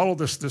begin to follow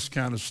this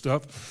kind of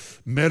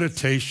stuff,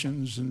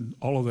 meditations and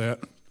all of that,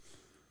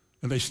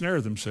 and they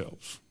snare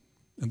themselves.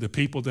 And the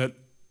people that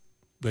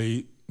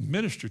they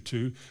minister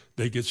to,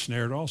 they get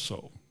snared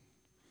also.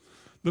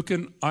 Look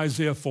in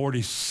Isaiah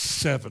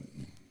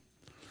 47.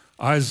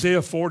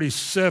 Isaiah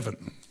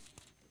 47.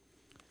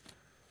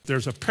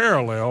 There's a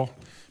parallel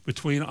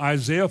between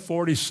Isaiah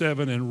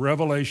 47 and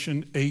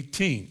Revelation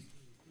 18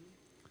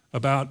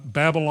 about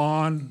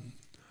Babylon,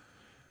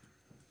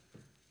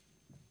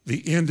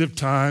 the end of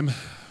time,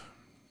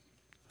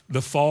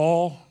 the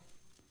fall,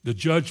 the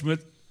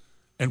judgment,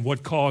 and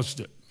what caused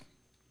it.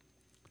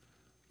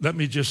 Let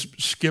me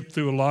just skip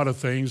through a lot of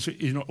things,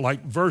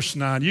 like verse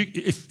 9.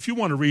 If you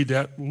want to read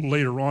that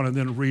later on and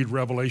then read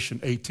Revelation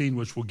 18,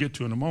 which we'll get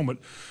to in a moment,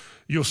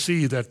 you'll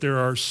see that there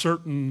are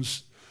certain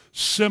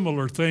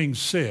similar things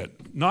said.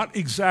 Not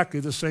exactly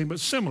the same, but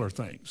similar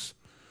things.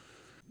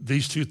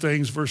 These two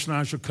things, verse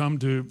 9, shall come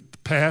to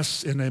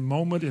pass in a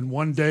moment, in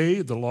one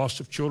day, the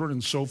loss of children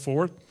and so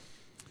forth.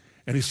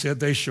 And he said,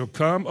 they shall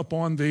come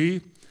upon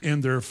thee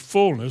in their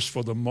fullness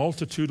for the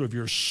multitude of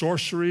your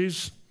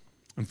sorceries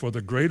and for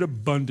the great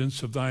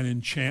abundance of thine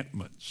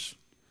enchantments.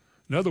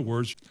 In other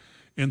words,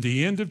 in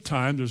the end of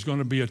time, there's going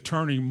to be a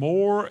turning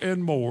more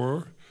and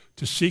more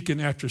to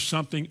seeking after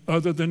something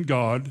other than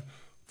God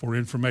for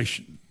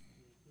information.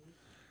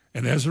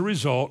 And as a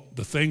result,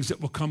 the things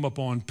that will come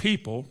upon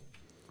people,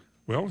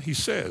 well, he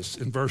says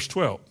in verse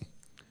 12,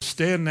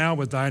 stand now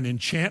with thine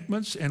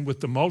enchantments and with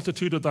the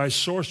multitude of thy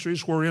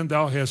sorceries wherein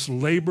thou hast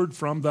labored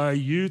from thy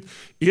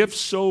youth, if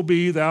so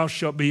be thou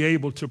shalt be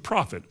able to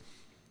profit.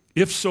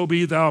 If so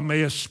be thou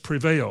mayest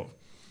prevail.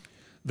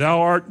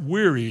 Thou art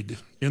wearied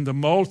in the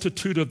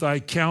multitude of thy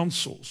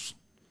counsels.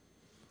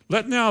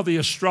 Let now the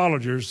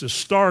astrologers, the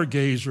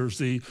stargazers,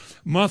 the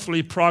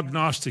monthly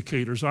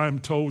prognosticators, I am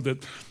told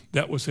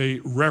that was a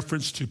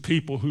reference to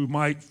people who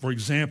might, for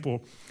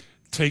example,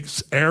 take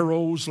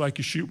arrows like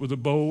you shoot with a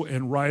bow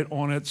and write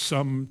on it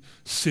some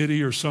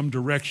city or some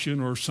direction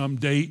or some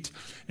date,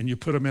 and you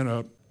put them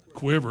in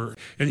quiver.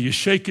 And you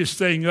shake this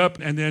thing up,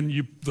 and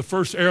then the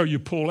first arrow you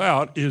pull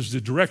out is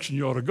the direction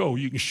you ought to go.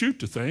 You can shoot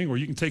the thing, or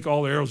you can take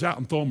all the arrows out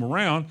and throw them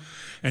around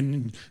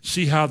and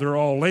see how they're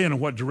all laying and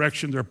what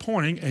direction they're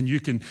pointing, and you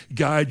can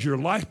guide your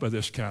life by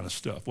this kind of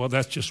stuff. Well,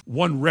 that's just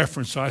one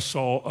reference I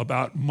saw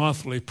about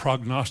monthly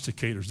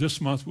prognosticators. This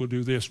month we'll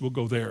do this, we'll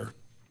go there.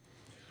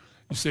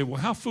 You say,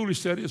 well, how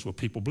foolish that is. Well,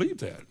 people believe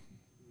that.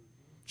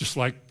 Just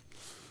like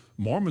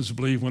Mormons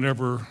believe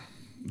whenever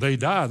they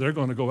die, they're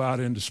going to go out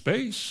into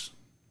space,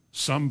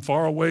 some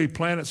faraway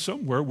planet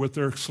somewhere with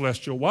their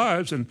celestial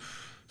wives and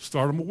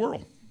start them a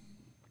world.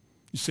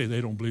 You say they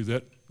don't believe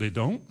that. They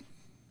don't?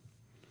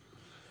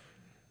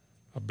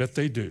 I bet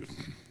they do.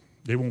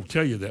 They won't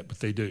tell you that, but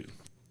they do.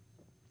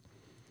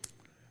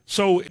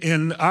 So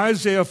in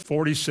Isaiah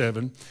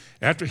 47,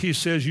 after he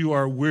says you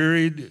are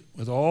wearied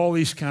with all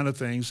these kind of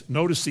things,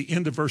 notice the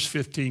end of verse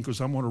 15,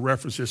 because I'm going to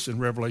reference this in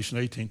Revelation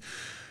 18.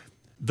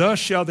 Thus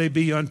shall they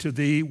be unto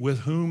thee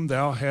with whom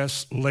thou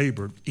hast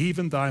labored,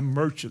 even thy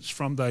merchants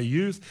from thy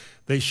youth.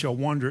 They shall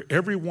wander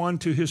every one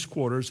to his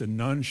quarters, and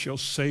none shall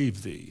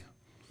save thee.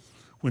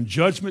 When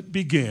judgment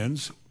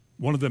begins,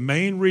 one of the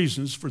main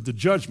reasons for the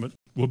judgment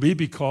will be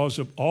because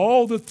of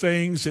all the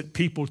things that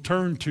people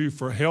turn to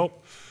for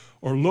help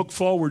or look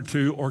forward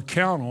to or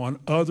count on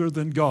other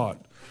than God.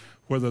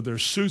 Whether they're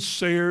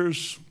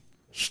soothsayers,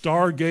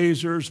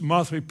 stargazers,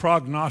 monthly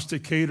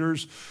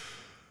prognosticators,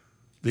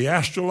 the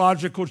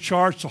astrological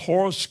charts, the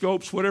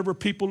horoscopes, whatever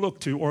people look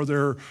to, or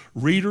their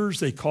readers,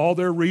 they call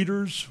their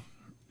readers.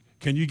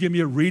 Can you give me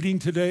a reading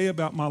today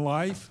about my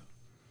life?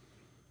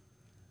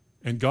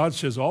 And God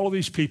says all of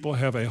these people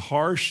have a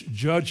harsh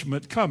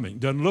judgment coming.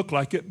 Doesn't look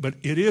like it, but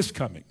it is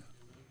coming.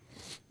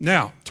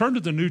 Now, turn to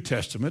the New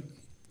Testament,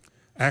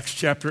 Acts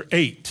chapter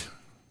 8.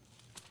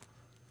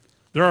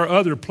 There are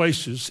other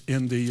places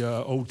in the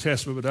Old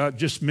Testament, but I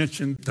just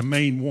mentioned the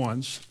main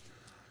ones.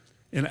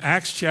 In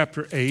Acts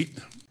chapter 8,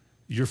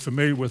 you're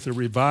familiar with the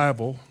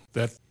revival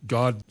that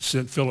God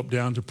sent Philip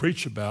down to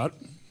preach about.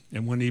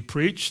 And when he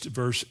preached,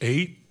 verse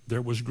 8,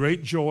 there was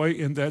great joy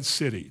in that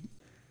city.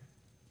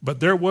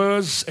 But there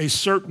was a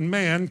certain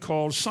man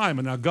called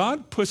Simon. Now,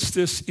 God puts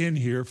this in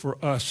here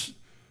for us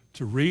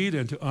to read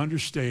and to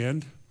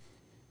understand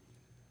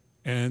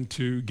and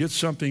to get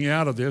something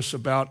out of this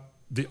about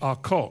the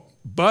occult.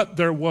 But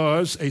there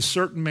was a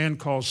certain man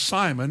called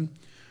Simon,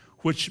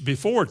 which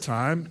before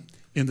time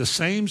in the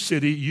same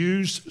city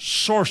used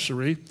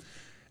sorcery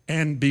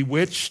and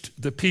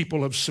bewitched the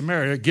people of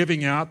Samaria,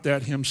 giving out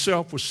that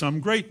himself was some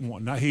great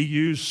one. Now, he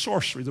used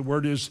sorcery. The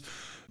word is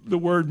the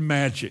word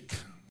magic.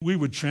 We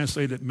would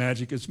translate it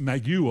magic as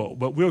maguo,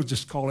 but we'll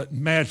just call it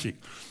magic.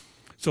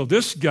 So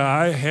this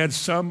guy had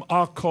some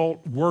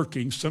occult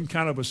workings, some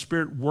kind of a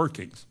spirit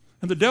workings.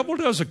 And the devil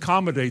does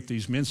accommodate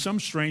these men. Some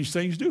strange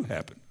things do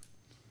happen.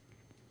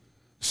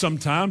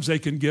 Sometimes they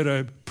can get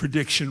a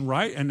prediction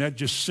right, and that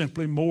just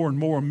simply more and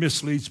more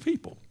misleads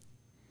people.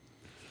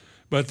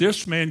 But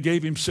this man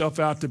gave himself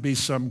out to be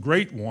some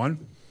great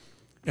one,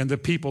 and the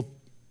people,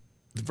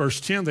 verse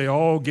 10, they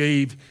all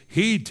gave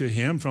heed to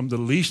him from the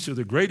least to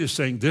the greatest,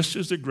 saying, this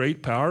is the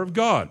great power of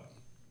God,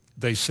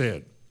 they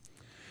said.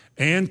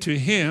 And to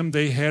him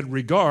they had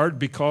regard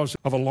because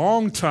of a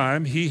long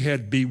time he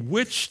had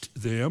bewitched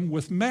them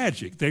with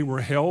magic. They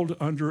were held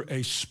under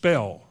a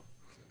spell.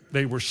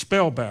 They were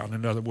spellbound,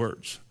 in other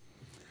words.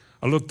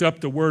 I looked up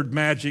the word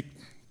magic,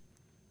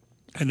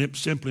 and it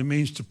simply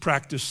means to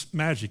practice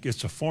magic.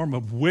 It's a form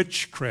of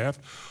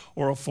witchcraft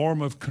or a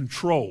form of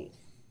control.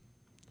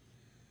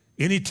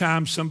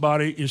 Anytime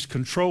somebody is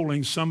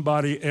controlling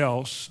somebody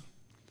else,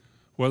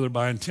 whether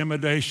by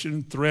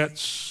intimidation,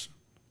 threats,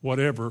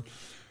 whatever,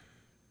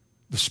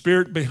 the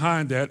spirit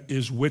behind that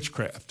is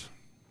witchcraft.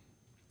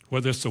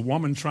 Whether it's a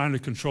woman trying to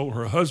control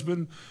her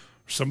husband,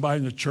 or somebody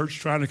in the church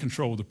trying to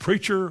control the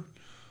preacher,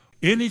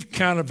 any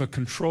kind of a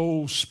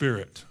control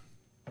spirit,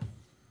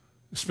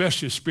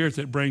 especially a spirit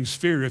that brings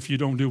fear if you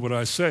don't do what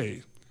I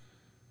say,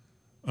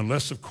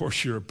 unless, of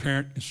course, you're a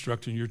parent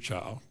instructing your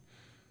child.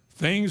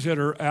 Things that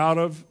are out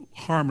of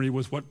harmony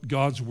with what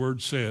God's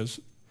word says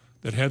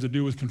that have to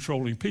do with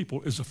controlling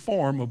people is a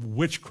form of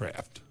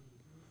witchcraft.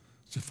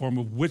 It's a form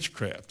of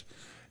witchcraft.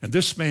 And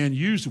this man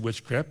used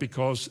witchcraft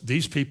because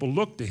these people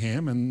looked to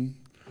him and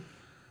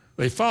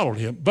they followed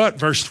him. But,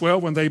 verse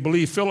 12, when they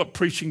believed Philip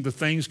preaching the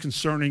things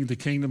concerning the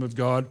kingdom of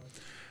God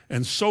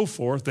and so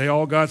forth, they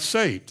all got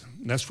saved.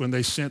 And that's when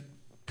they sent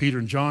Peter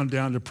and John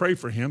down to pray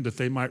for him that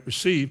they might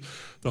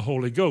receive the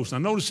Holy Ghost. Now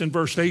notice in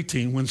verse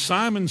 18, when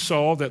Simon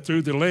saw that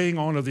through the laying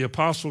on of the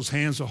apostles'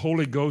 hands the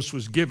Holy Ghost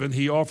was given,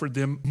 he offered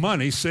them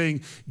money,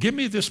 saying, give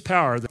me this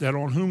power that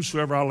on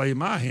whomsoever I lay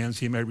my hands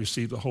he may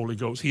receive the Holy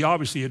Ghost. He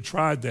obviously had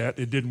tried that.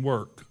 It didn't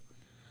work.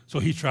 So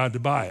he tried to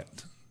buy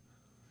it.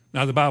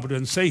 Now the Bible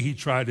doesn't say he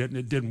tried it and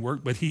it didn't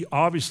work, but he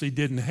obviously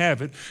didn't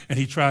have it and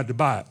he tried to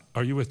buy it.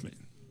 Are you with me?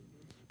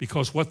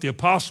 Because what the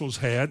apostles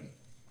had,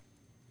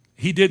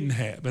 he didn't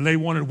have. And they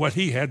wanted what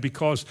he had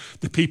because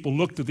the people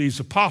looked to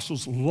these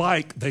apostles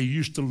like they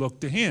used to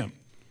look to him.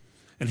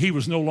 And he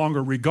was no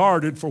longer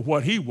regarded for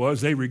what he was.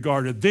 They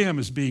regarded them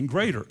as being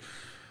greater.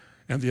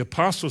 And the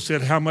apostle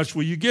said, how much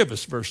will you give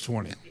us? Verse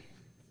 20.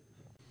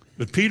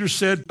 But Peter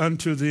said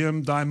unto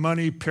them, thy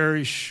money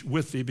perish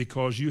with thee,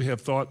 because you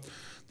have thought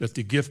that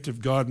the gift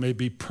of God may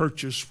be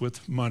purchased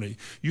with money.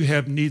 You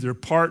have neither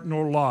part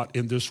nor lot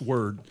in this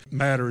word.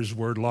 Matter is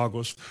word,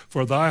 logos.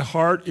 For thy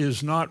heart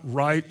is not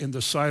right in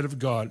the sight of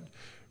God.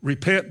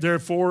 Repent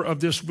therefore of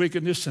this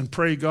wickedness, and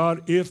pray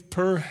God, if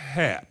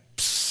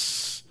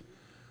perhaps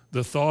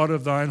the thought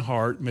of thine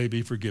heart may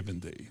be forgiven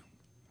thee.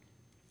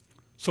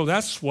 So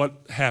that's what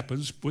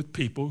happens with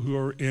people who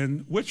are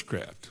in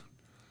witchcraft.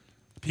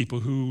 People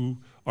who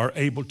are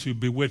able to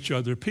bewitch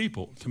other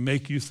people, to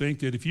make you think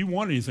that if you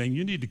want anything,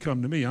 you need to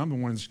come to me. I'm the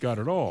one that's got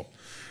it all.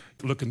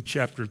 Look in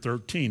chapter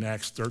 13,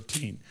 Acts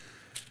 13.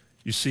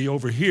 You see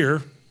over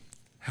here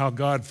how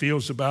God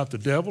feels about the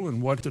devil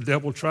and what the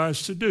devil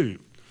tries to do.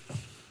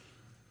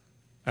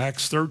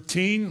 Acts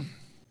 13,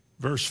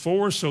 verse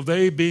 4, so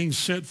they, being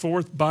sent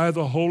forth by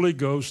the Holy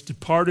Ghost,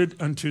 departed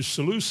unto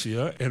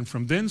Seleucia, and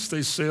from thence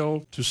they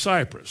sailed to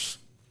Cyprus.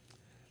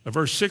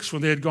 Verse 6,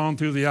 when they had gone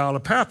through the Isle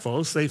of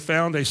Paphos, they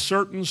found a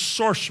certain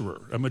sorcerer,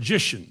 a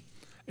magician,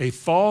 a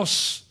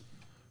false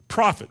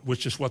prophet,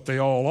 which is what they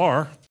all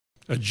are,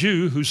 a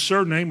Jew whose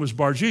surname was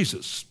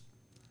Bar-Jesus,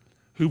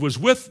 who was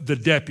with the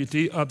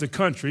deputy of the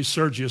country,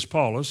 Sergius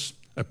Paulus,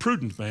 a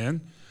prudent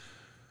man,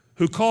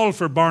 who called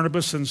for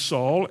Barnabas and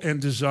Saul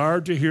and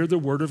desired to hear the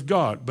word of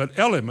God. But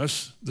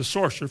Elymas, the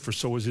sorcerer, for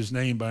so is his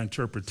name by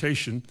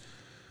interpretation,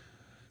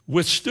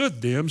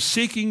 withstood them,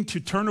 seeking to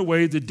turn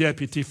away the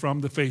deputy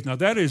from the faith. Now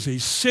that is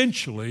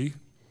essentially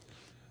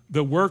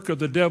the work of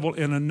the devil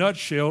in a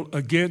nutshell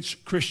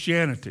against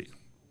Christianity,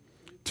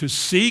 to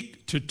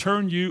seek to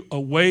turn you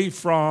away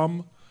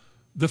from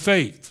the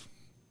faith.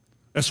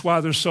 That's why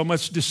there's so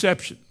much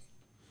deception.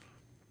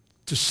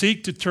 To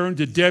seek to turn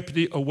the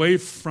deputy away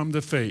from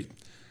the faith.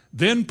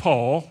 Then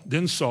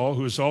Saul,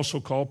 who is also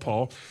called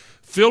Paul,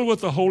 filled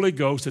with the Holy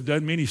Ghost, it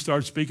doesn't mean he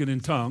started speaking in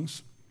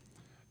tongues.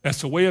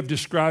 That's a way of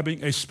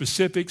describing a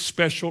specific,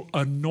 special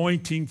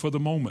anointing for the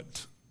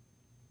moment.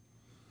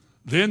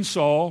 Then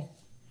Saul,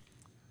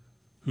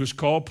 who is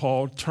called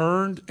Paul,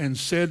 turned and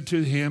said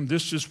to him,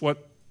 this is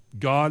what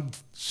God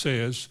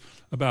says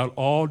about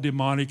all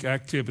demonic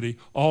activity,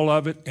 all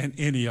of it and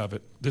any of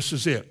it. This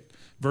is it.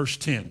 Verse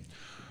 10.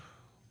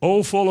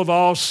 O full of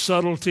all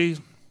subtlety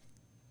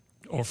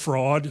or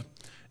fraud,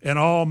 and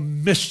all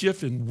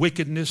mischief and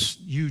wickedness,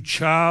 you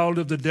child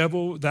of the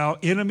devil, thou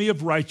enemy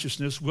of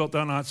righteousness, wilt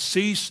thou not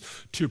cease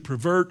to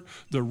pervert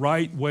the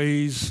right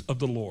ways of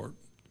the Lord?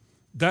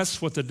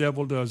 That's what the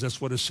devil does. That's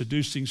what a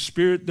seducing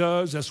spirit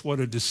does. That's what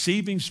a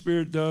deceiving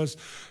spirit does.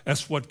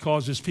 That's what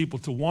causes people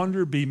to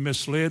wander, be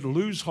misled,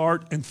 lose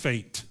heart, and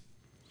faint.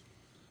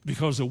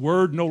 Because the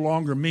word no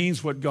longer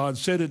means what God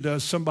said it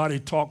does. Somebody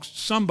talks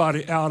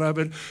somebody out of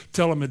it,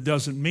 tell them it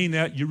doesn't mean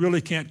that. You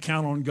really can't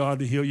count on God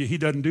to heal you. He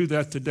doesn't do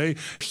that today.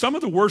 Some of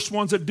the worst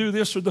ones that do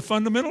this are the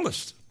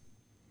fundamentalists.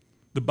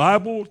 The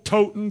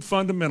Bible-toting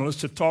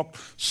fundamentalists have talked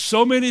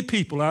so many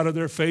people out of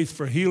their faith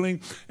for healing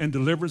and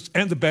deliverance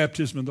and the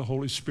baptism of the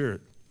Holy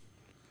Spirit.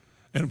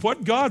 And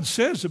what God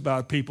says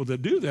about people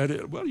that do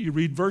that, well, you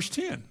read verse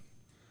 10.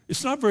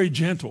 It's not very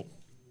gentle.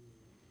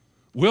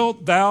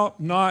 Wilt thou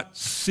not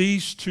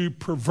cease to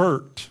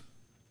pervert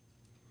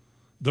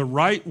the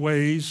right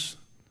ways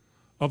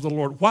of the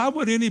Lord? Why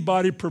would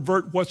anybody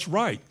pervert what's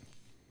right?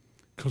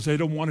 Because they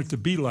don't want it to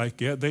be like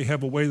that. They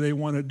have a way they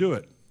want to do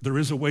it. There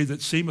is a way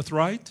that seemeth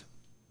right,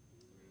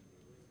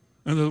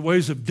 and the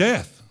ways of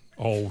death.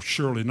 Oh,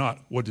 surely not.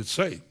 What did it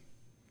say?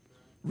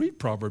 Read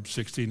Proverbs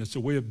 16. It's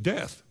a way of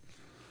death.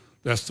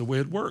 That's the way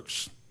it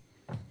works.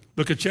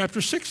 Look at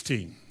chapter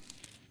 16.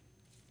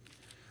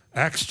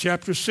 Acts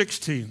chapter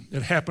 16.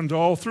 It happened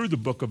all through the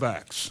book of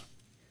Acts.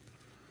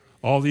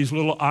 All these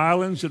little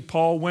islands that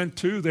Paul went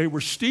to, they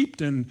were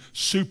steeped in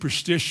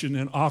superstition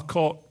and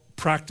occult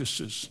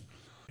practices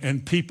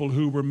and people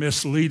who were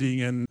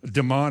misleading and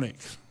demonic.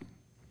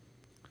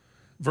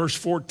 Verse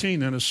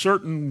 14, and a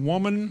certain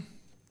woman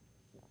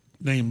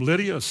named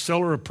Lydia, a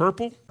seller of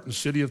purple, in the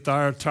city of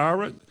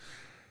Thyatira,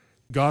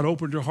 God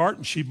opened her heart,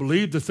 and she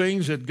believed the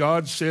things that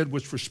God said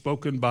which were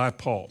spoken by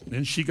Paul.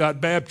 And she got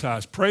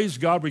baptized. Praise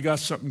God, we got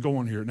something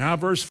going here. Now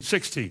verse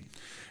 16.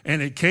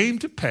 And it came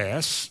to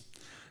pass,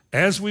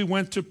 as we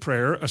went to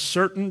prayer, a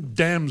certain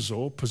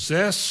damsel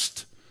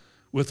possessed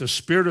with a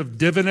spirit of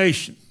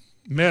divination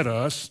met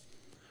us,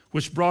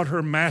 which brought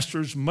her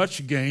masters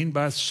much gain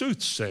by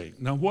soothsaying.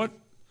 Now what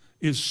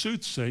is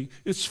soothsaying?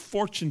 It's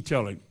fortune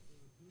telling.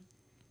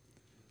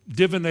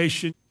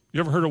 Divination. You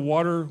ever heard of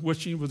water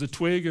witching with a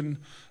twig? And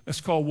that's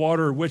called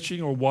water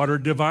witching or water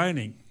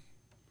divining.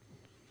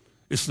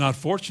 It's not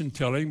fortune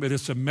telling, but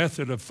it's a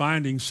method of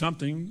finding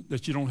something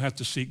that you don't have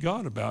to seek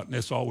God about, and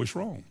that's always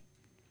wrong.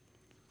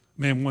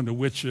 A man wanted to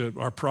witch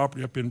our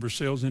property up in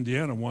Versailles,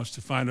 Indiana, wants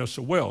to find us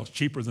a well. It's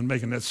cheaper than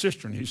making that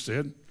cistern, he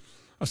said.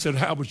 I said,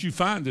 how would you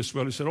find this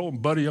well? He said, oh,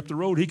 buddy up the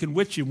road, he can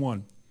witch you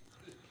one.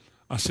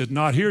 I said,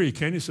 not here he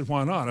can. He said,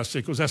 why not? I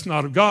said, because that's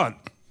not of God.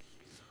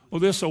 Well,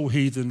 this old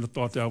heathen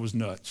thought that was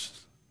nuts.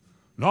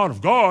 Not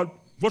of God?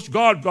 What's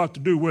God got to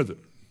do with it?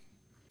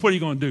 What are you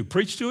going to do,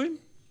 preach to him?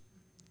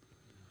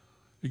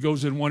 It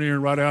goes in one ear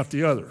and right out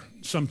the other.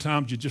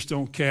 Sometimes you just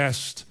don't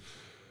cast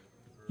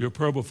your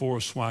pearl before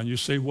a swine. You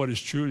say what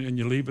is true and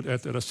you leave it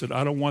at that. I said,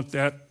 I don't want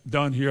that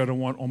done here. I don't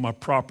want it on my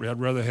property. I'd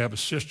rather have a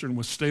cistern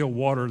with stale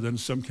water than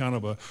some kind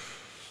of a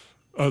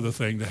other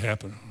thing to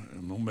happen.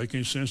 It don't make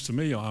any sense to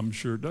me. I'm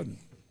sure it doesn't.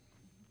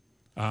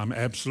 I'm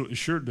absolutely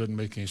sure it doesn't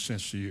make any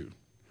sense to you.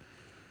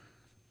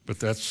 But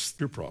that's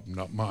your problem,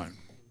 not mine.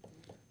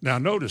 Now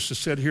notice it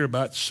said here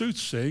about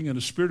soothsaying and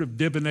the spirit of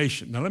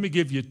divination. Now let me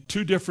give you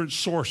two different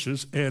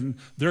sources and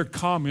their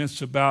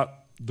comments about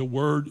the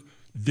word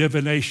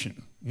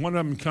divination. One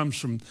of them comes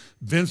from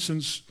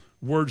Vincent's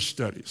Word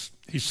Studies.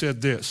 He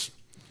said this,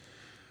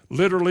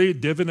 literally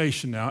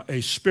divination now,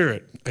 a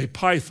spirit, a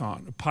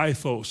python, a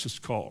pythos it's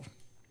called.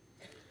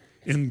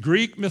 In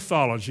Greek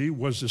mythology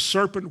was the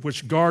serpent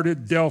which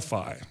guarded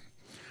Delphi.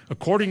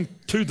 According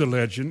to the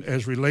legend,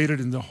 as related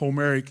in the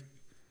Homeric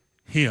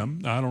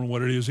hymn, I don't know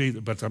what it is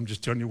either, but I'm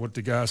just telling you what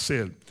the guy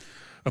said.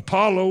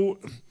 Apollo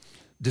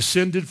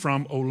descended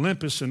from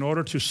Olympus in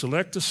order to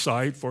select a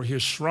site for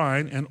his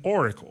shrine and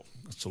oracle.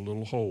 That's a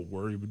little hole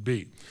where he would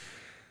be.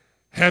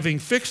 Having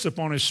fixed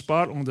upon a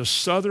spot on the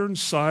southern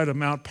side of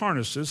Mount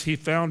Parnassus, he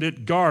found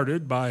it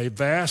guarded by a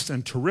vast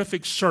and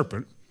terrific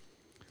serpent,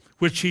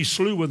 which he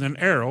slew with an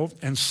arrow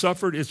and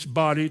suffered its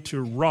body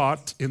to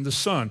rot in the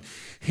sun.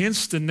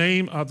 Hence the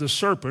name of the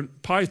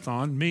serpent,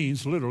 Python,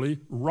 means literally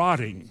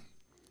rotting.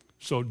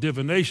 So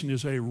divination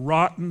is a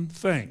rotten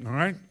thing, all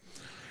right?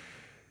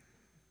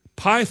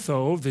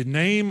 Pytho, the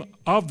name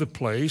of the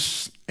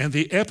place, and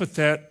the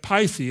epithet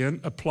Pythian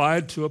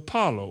applied to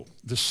Apollo.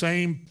 The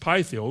same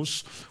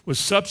Pythos was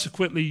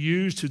subsequently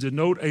used to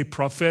denote a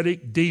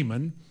prophetic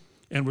demon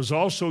and was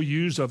also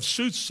used of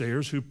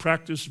soothsayers who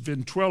practiced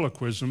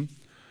ventriloquism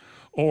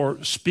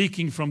or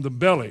speaking from the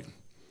belly.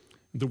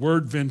 The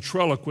word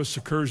ventriloquist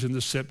occurs in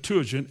the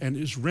Septuagint and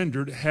is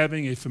rendered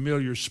having a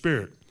familiar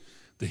spirit.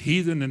 The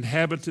heathen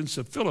inhabitants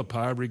of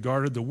Philippi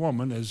regarded the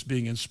woman as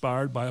being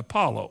inspired by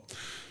Apollo.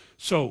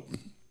 So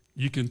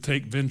you can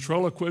take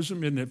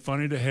ventriloquism. Isn't it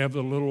funny to have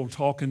the little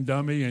talking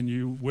dummy and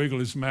you wiggle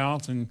his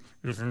mouth and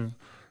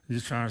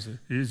he's trying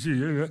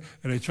to,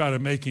 and they try to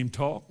make him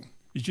talk?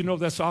 Did you know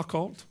that's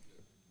occult?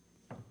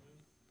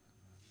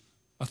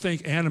 I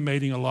think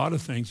animating a lot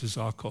of things is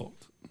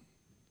occult.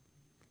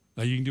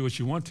 Now you can do what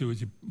you want to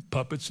with your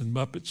puppets and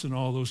muppets and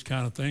all those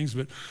kind of things,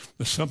 but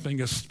there's something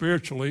that's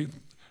spiritually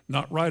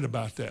not right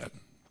about that.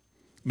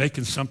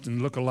 Making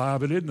something look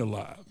alive, it isn't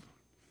alive.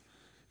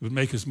 It would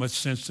make as much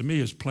sense to me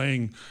as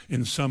playing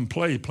in some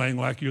play, playing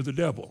like you're the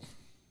devil.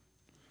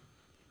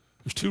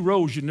 There's two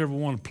roles you never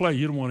want to play.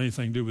 You don't want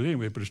anything to do with it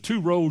anyway, but there's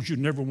two roles you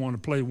never want to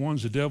play.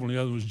 One's the devil and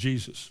the other one's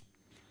Jesus.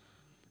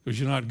 Because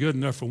you're not good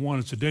enough for one,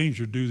 it's a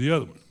danger to do the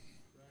other one.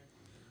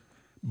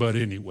 But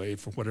anyway,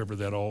 for whatever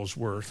that all is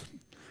worth.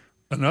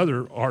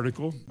 Another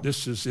article,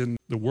 this is in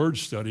the word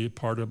study,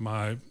 part of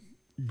my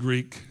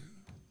Greek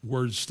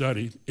word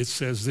study. It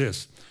says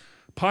this,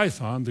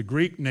 Python, the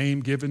Greek name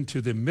given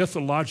to the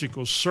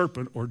mythological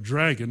serpent or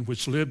dragon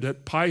which lived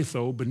at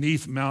Pytho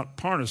beneath Mount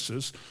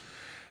Parnassus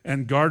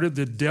and guarded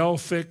the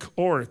Delphic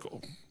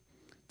oracle.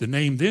 The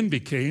name then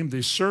became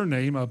the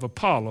surname of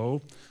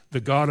Apollo,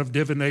 the god of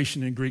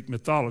divination in Greek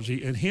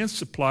mythology, and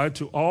hence applied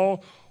to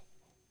all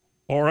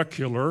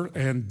oracular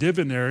and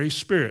divinary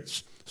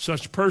spirits.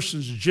 Such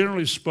persons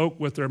generally spoke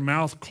with their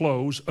mouth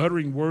closed,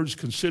 uttering words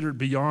considered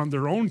beyond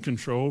their own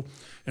control,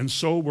 and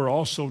so were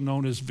also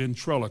known as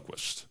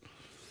ventriloquists.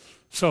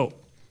 So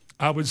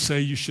I would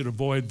say you should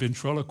avoid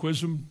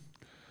ventriloquism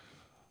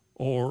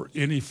or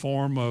any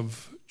form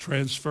of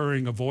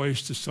transferring a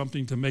voice to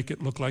something to make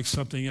it look like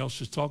something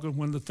else is talking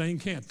when the thing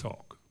can't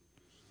talk.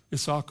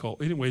 It's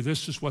occult. Anyway,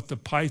 this is what the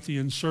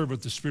Pythian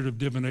servant, the spirit of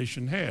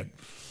divination, had.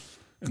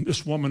 And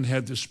this woman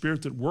had this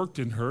spirit that worked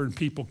in her, and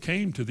people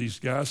came to these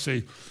guys,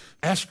 say,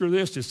 ask her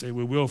this. They say,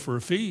 we will for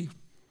a fee.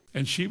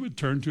 And she would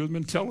turn to them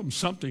and tell them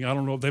something. I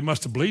don't know. They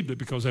must have believed it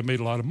because they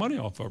made a lot of money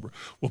off of her.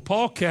 Well,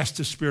 Paul cast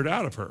the spirit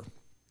out of her.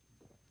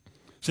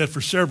 Said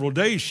for several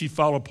days she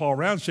followed Paul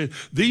around and said,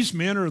 these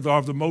men are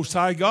of the Most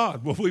High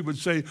God. Well, we would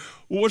say,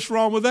 well, what's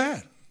wrong with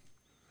that?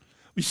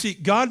 You see,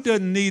 God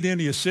doesn't need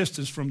any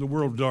assistance from the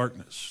world of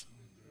darkness.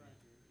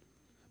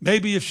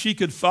 Maybe if she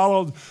could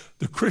follow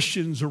the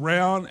Christians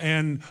around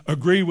and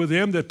agree with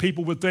them, that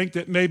people would think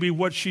that maybe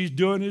what she's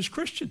doing is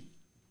Christian.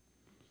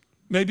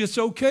 Maybe it's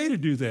okay to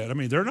do that. I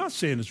mean, they're not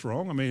saying it's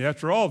wrong. I mean,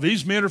 after all,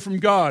 these men are from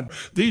God.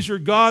 These are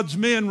God's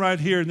men right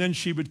here. And then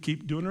she would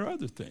keep doing her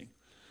other thing.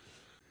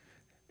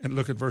 And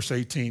look at verse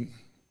 18.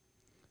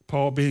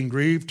 Paul, being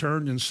grieved,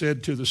 turned and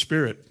said to the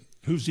Spirit.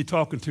 Who's he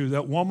talking to,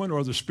 that woman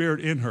or the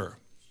Spirit in her?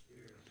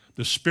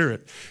 The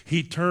Spirit.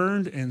 He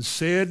turned and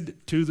said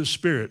to the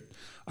Spirit,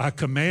 I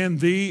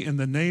command thee in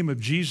the name of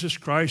Jesus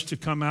Christ to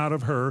come out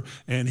of her.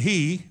 And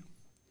he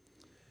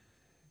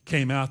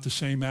came out the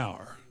same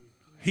hour.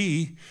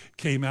 He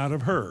came out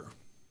of her.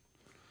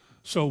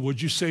 So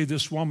would you say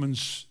this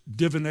woman's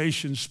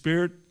divination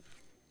spirit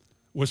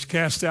was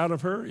cast out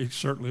of her? It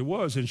certainly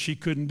was. And she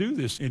couldn't do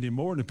this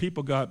anymore. And the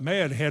people got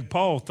mad, had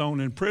Paul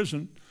thrown in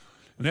prison.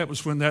 And that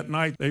was when that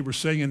night they were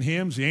singing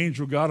hymns. The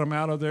angel got them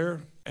out of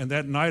there. And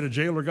that night a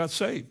jailer got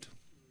saved.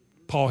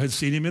 Paul had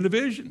seen him in a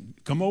vision.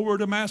 Come over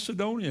to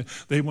Macedonia.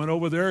 They went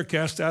over there,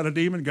 cast out a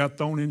demon, got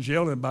thrown in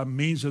jail. And by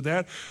means of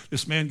that,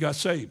 this man got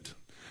saved.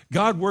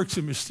 God works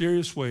in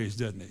mysterious ways,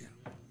 doesn't he?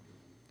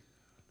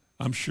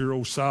 I'm sure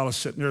old Silas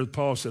sitting there with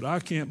Paul said,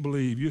 I can't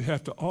believe you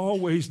have to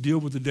always deal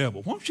with the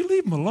devil. Why don't you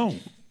leave him alone?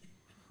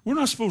 We're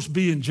not supposed to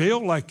be in jail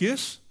like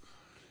this.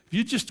 If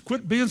you just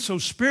quit being so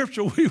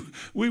spiritual,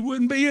 we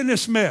wouldn't be in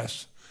this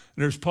mess.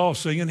 And there's Paul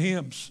singing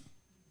hymns.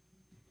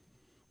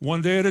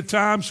 One day at a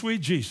time, sweet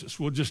Jesus.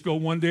 We'll just go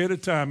one day at a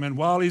time. And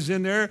while he's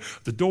in there,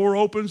 the door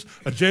opens,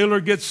 a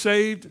jailer gets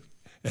saved.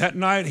 That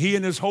night, he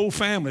and his whole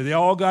family, they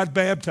all got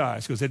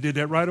baptized because they did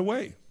that right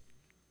away.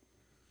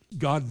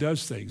 God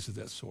does things of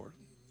that sort.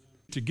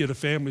 To get a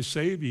family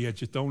saved, he had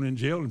you thrown in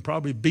jail and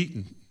probably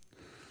beaten.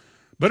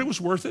 But it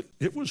was worth it.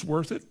 It was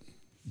worth it.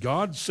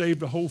 God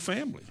saved a whole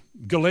family.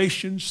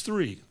 Galatians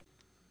 3.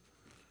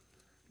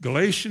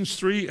 Galatians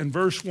 3 and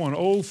verse 1.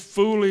 Oh,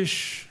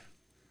 foolish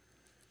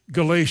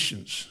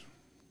Galatians,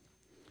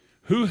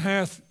 who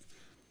hath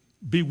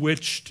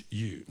bewitched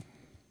you?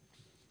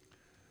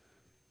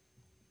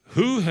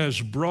 Who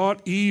has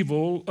brought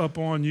evil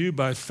upon you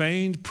by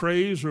feigned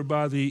praise or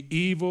by the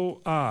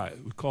evil eye?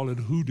 We call it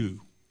hoodoo.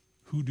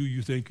 Who do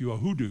you think you are?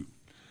 Hoodoo.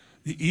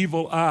 The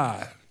evil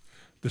eye,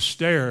 the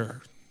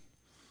stare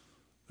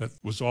that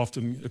was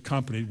often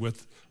accompanied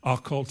with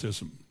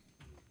occultism.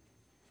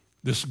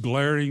 This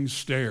glaring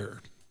stare,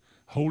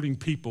 holding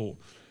people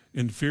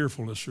in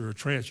fearfulness or a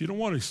trance. You don't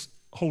want to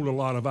hold a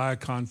lot of eye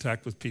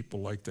contact with people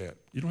like that.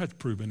 You don't have to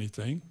prove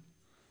anything.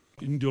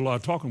 You can do a lot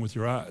of talking with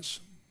your eyes.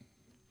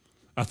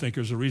 I think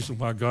there's a reason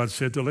why God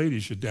said to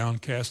ladies, your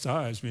downcast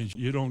eyes means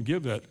you don't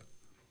give that.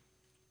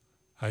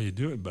 How you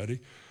doing, buddy?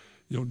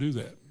 You don't do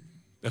that.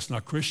 That's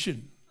not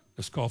Christian.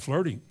 That's called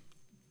flirting.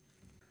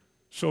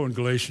 So in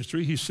Galatians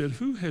 3, he said,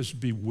 who has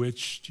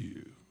bewitched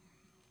you?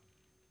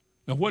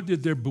 Now, what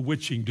did their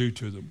bewitching do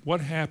to them?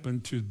 What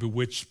happened to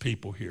bewitched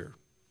people here?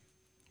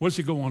 What does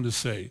he go on to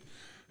say?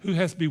 Who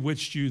hath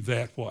bewitched you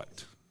that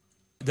what?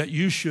 That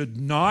you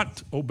should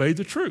not obey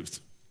the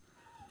truth.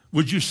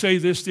 Would you say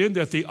this then,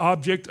 that the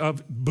object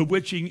of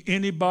bewitching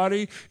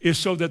anybody is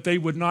so that they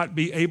would not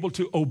be able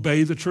to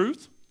obey the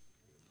truth?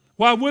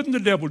 Why wouldn't the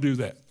devil do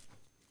that?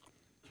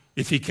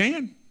 If he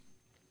can.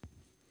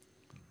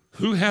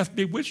 Who hath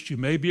bewitched you?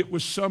 Maybe it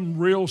was some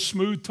real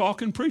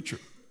smooth-talking preacher.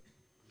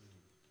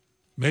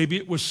 Maybe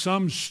it was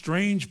some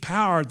strange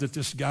power that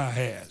this guy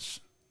has.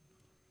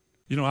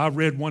 You know, I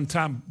read one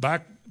time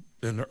back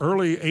in the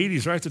early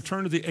 80s, right at the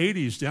turn of the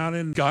 80s, down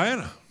in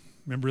Guyana.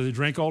 Remember, they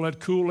drank all that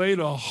Kool-Aid?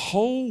 A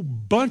whole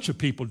bunch of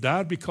people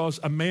died because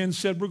a man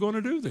said, we're going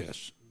to do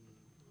this.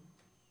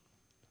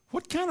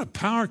 What kind of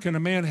power can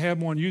a man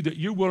have on you that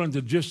you're willing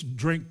to just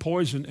drink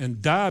poison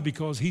and die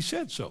because he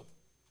said so?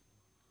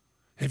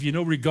 Have you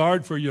no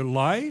regard for your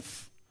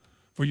life,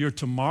 for your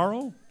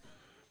tomorrow,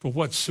 for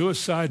what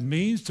suicide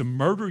means? To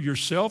murder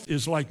yourself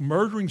is like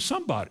murdering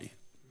somebody.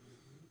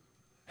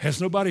 Has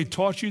nobody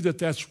taught you that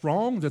that's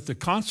wrong, that the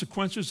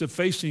consequences of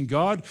facing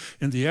God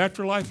in the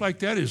afterlife like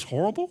that is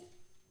horrible?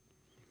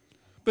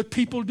 But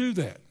people do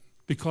that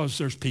because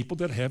there's people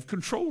that have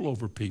control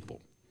over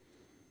people.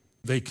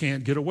 They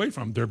can't get away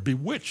from them. They're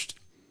bewitched.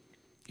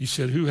 He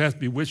said, who hath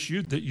bewitched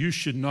you that you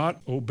should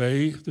not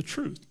obey the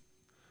truth?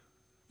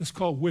 It's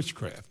called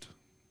witchcraft.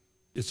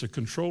 It's a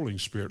controlling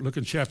spirit. Look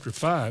in chapter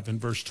 5 and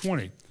verse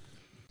 20.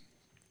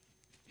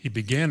 He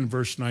began in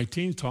verse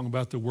 19 talking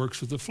about the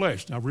works of the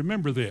flesh. Now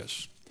remember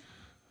this.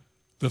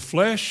 The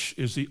flesh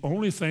is the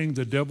only thing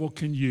the devil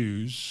can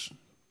use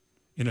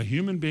in a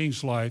human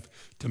being's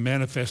life to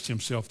manifest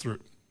himself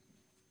through.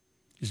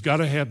 He's got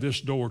to have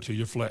this door to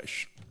your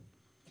flesh.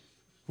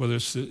 Whether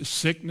it's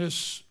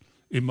sickness,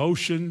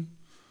 emotion,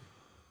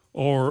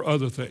 or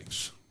other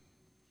things.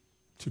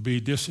 To be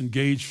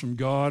disengaged from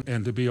God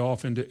and to be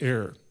off into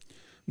error.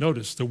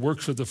 Notice the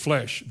works of the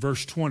flesh,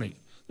 verse 20.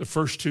 The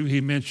first two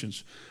he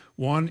mentions.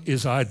 One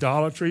is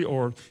idolatry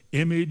or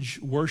image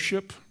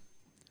worship.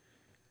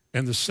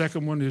 And the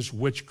second one is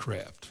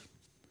witchcraft.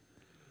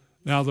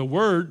 Now the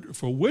word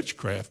for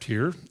witchcraft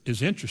here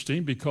is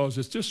interesting because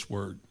it's this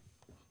word,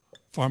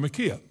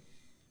 pharmakia.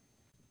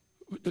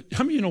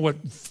 How many of you know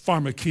what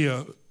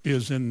pharmakia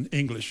is in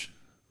English?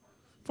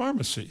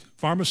 Pharmacy,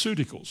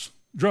 pharmaceuticals,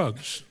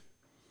 drugs.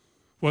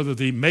 Whether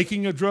the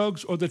making of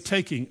drugs or the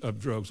taking of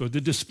drugs or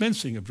the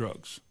dispensing of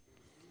drugs.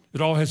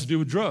 It all has to do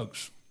with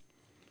drugs.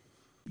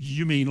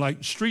 You mean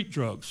like street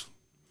drugs?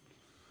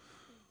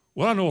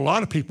 Well, I know a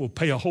lot of people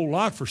pay a whole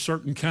lot for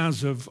certain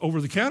kinds of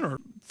over-the-counter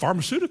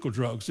pharmaceutical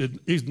drugs.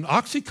 Is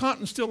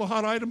OxyContin still a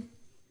hot item?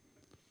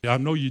 I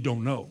know you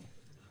don't know.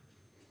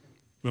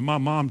 When my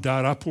mom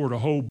died, I poured a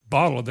whole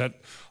bottle of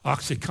that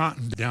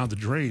OxyContin down the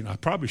drain. I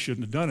probably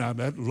shouldn't have done that.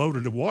 That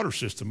loaded the water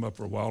system up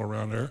for a while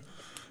around there.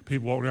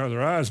 People walking around with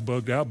their eyes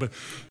bugged out. But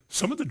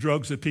some of the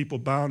drugs that people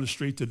buy on the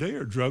street today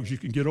are drugs you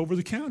can get over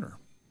the counter.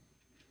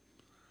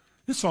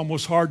 It's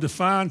almost hard to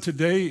find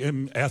today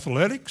in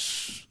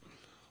athletics,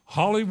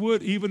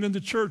 Hollywood, even in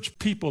the church,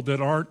 people that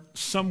aren't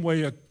some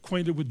way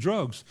acquainted with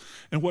drugs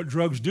and what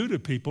drugs do to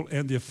people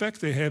and the effect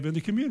they have in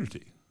the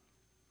community.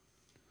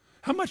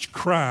 How much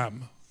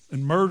crime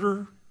and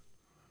murder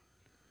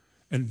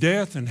and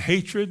death and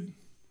hatred,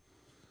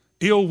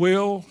 ill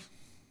will,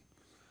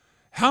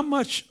 how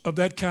much of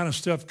that kind of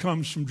stuff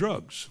comes from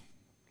drugs?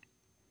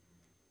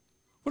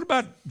 What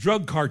about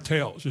drug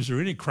cartels? Is there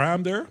any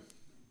crime there?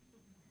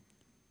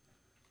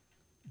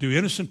 Do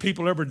innocent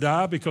people ever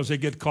die because they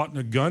get caught in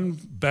a gun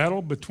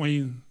battle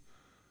between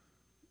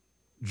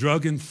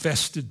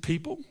drug-infested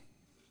people?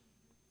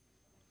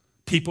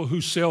 People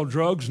who sell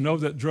drugs know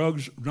that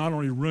drugs not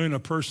only ruin a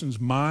person's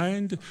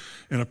mind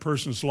and a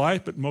person's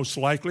life, but most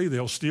likely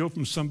they'll steal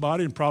from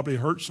somebody and probably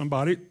hurt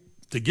somebody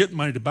to get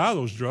money to buy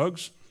those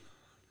drugs.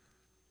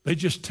 They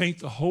just taint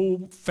the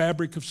whole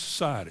fabric of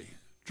society,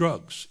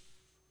 drugs.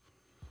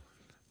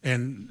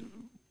 And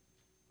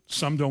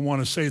some don't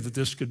want to say that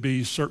this could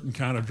be certain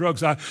kind of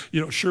drugs.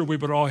 Sure, we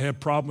would all have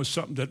problem with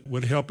something that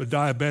would help a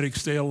diabetic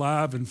stay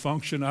alive and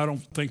function. I don't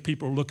think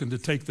people are looking to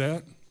take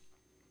that.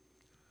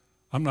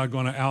 I'm not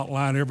going to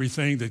outline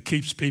everything that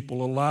keeps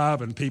people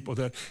alive and people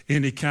that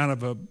any kind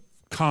of a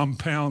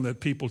compound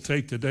that people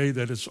take today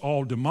that it's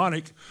all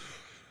demonic.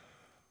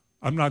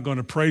 I'm not going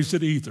to praise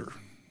it either.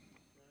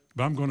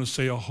 But I'm going to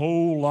say a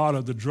whole lot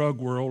of the drug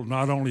world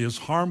not only is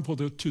harmful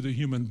to the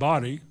human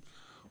body,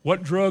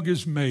 what drug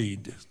is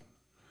made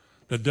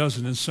that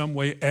doesn't in some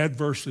way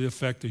adversely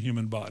affect the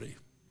human body?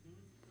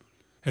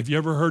 Have you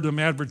ever heard them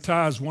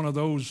advertise one of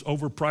those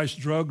overpriced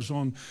drugs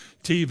on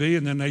TV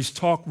and then they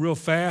talk real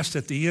fast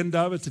at the end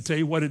of it to tell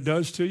you what it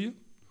does to you?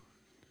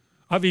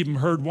 I've even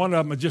heard one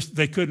of them,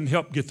 they couldn't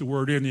help get the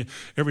word in,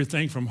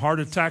 everything from heart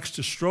attacks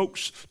to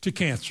strokes to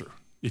cancer.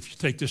 If you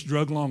take this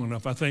drug long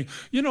enough, I think,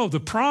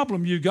 the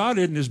problem you got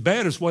isn't as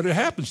bad as what it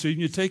happens to you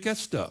when you take that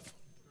stuff.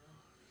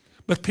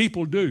 But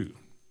people do.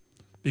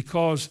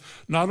 Because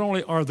not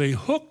only are they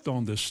hooked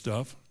on this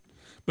stuff,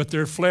 but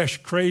their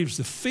flesh craves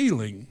the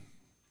feeling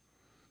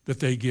that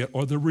they get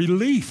or the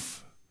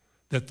relief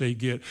that they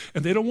get.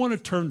 And they don't want to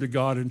turn to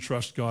God and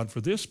trust God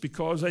for this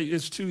because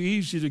it's too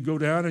easy to go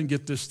down and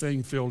get this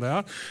thing filled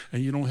out,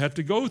 and you don't have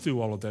to go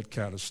through all of that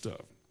kind of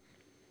stuff.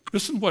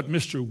 Listen to what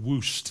Mr.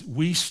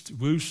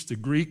 Wuest, the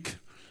Greek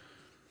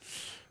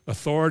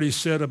authority,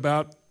 said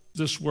about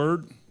this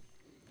word.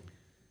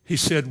 He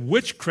said,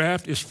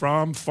 witchcraft is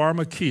from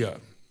pharmakia,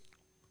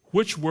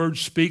 which word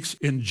speaks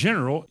in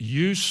general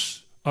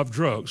use of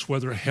drugs,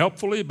 whether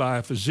helpfully by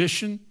a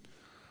physician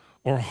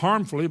or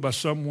harmfully by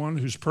someone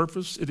whose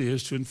purpose it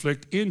is to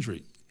inflict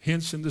injury,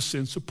 hence in the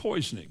sense of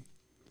poisoning.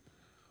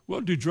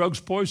 Well, do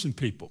drugs poison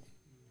people?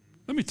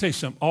 Let me tell you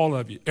something, all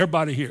of you,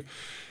 everybody here.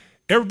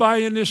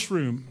 Everybody in this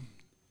room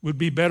would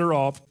be better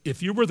off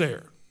if you were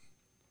there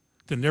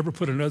to never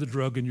put another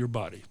drug in your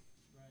body,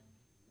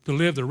 to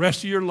live the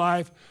rest of your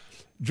life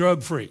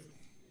drug-free.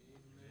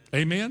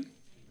 Amen?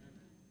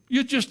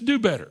 You just do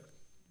better.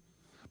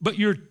 But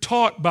you're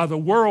taught by the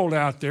world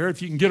out there,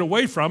 if you can get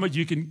away from it,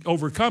 you can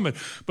overcome it.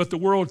 But the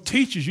world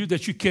teaches you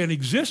that you can't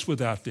exist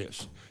without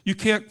this. You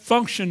can't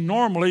function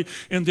normally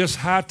in this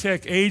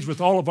high-tech age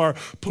with all of our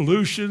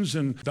pollutions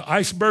and the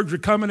icebergs are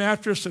coming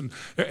after us and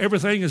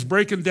everything is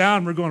breaking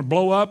down. We're going to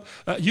blow up.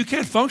 You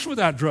can't function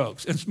without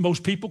drugs, and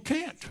most people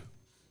can't.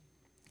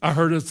 I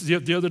heard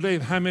the other day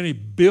of how many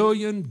 $1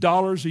 billion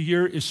a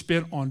year is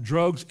spent on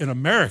drugs in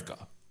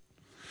America.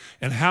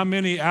 And how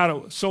many out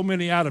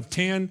of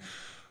 10,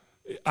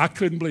 I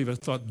couldn't believe it. I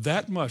thought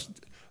that much,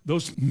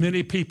 those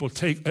many people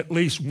take at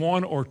least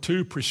 1 or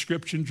 2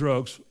 prescription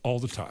drugs all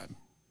the time.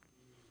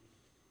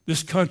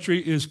 This country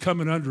is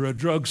coming under a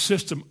drug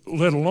system,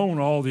 let alone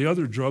all the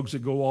other drugs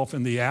that go off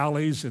in the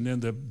alleys and in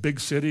the big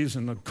cities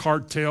and the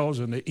cartels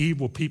and the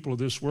evil people of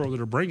this world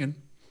that are bringing.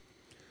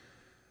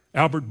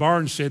 Albert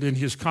Barnes said in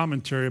his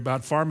commentary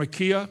about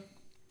pharmakia,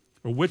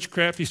 or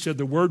witchcraft, he said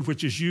the word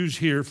which is used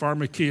here,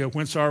 pharmakia,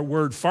 whence our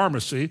word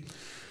pharmacy,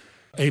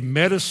 a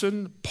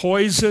medicine,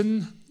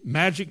 poison,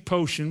 magic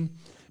potion,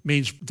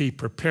 means the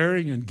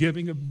preparing and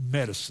giving of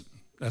medicine.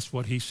 That's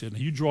what he said. Now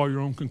you draw your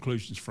own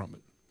conclusions from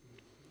it.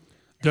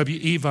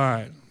 W.E.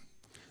 Vine,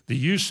 the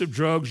use of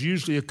drugs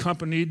usually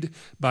accompanied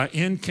by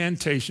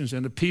incantations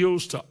and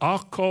appeals to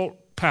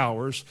occult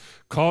powers,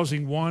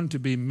 causing one to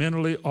be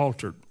mentally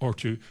altered or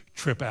to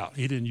trip out.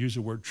 He didn't use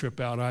the word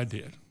trip out, I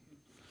did.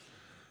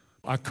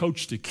 I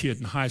coached a kid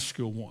in high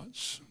school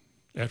once.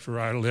 After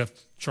I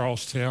left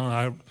Charlestown,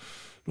 I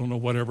don't know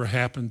whatever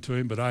happened to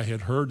him, but I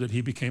had heard that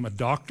he became a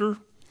doctor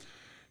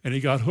and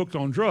he got hooked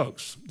on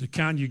drugs, the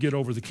kind you get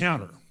over the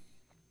counter.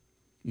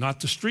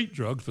 Not the street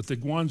drugs, but the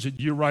ones that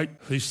you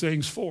write these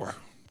things for.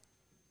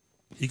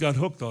 He got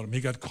hooked on them. He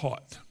got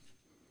caught.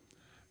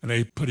 And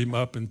they put him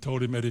up and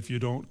told him that if you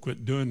don't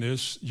quit doing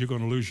this, you're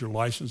going to lose your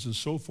license and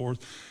so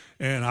forth.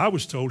 And I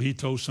was told he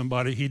told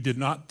somebody he did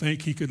not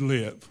think he could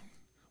live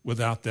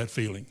without that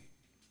feeling.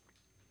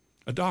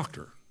 A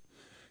doctor.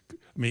 I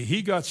mean,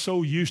 he got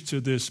so used to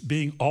this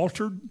being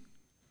altered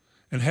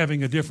and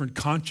having a different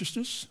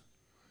consciousness.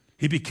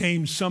 He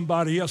became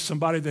somebody else,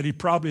 somebody that he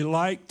probably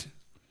liked.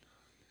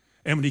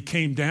 And when he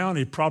came down,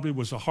 he probably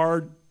was a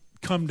hard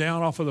come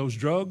down off of those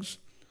drugs.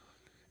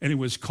 And he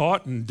was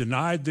caught and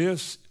denied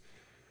this.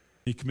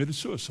 He committed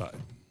suicide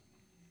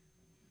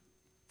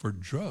for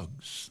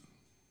drugs.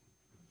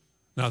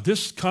 Now,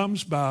 this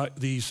comes by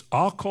these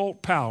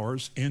occult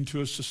powers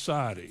into a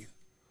society.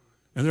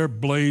 And they're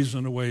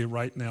blazing away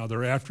right now.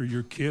 They're after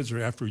your kids.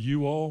 They're after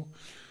you all.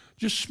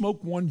 Just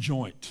smoke one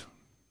joint.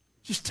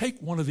 Just take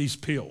one of these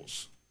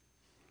pills.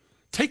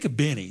 Take a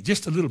Benny,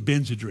 just a little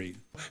Benzedrine.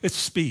 It's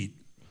speed.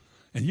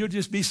 And you'll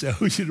just be so,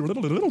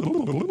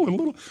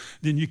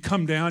 then you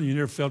come down, you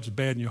never felt as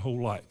bad in your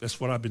whole life. That's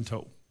what I've been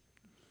told.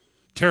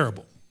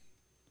 Terrible.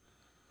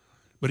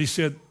 But he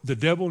said the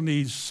devil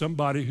needs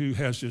somebody who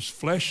has this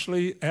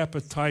fleshly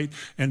appetite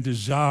and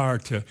desire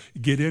to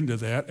get into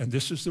that, and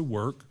this is the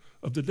work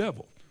of the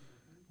devil.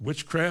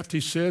 Witchcraft, he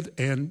said,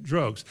 and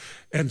drugs.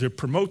 And to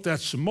promote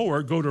that some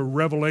more, go to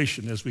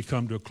Revelation as we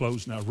come to a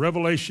close now.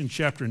 Revelation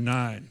chapter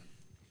 9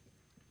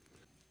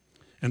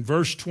 and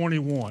verse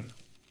 21.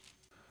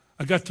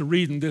 I got to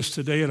reading this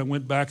today, and I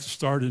went back to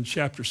start in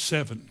chapter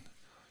 7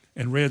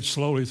 and read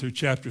slowly through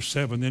chapter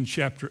 7, then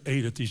chapter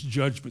 8 at these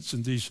judgments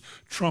and these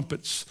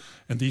trumpets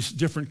and these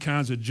different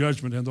kinds of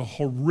judgment and the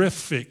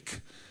horrific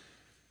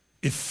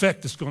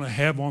effect it's going to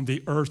have on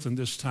the earth in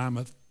this time.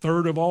 A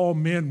third of all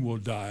men will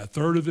die, a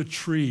third of the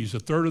trees, a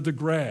third of the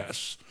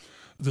grass,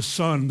 the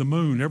sun, the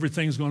moon.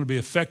 Everything's going to be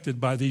affected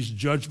by these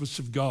judgments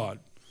of God.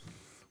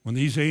 When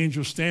these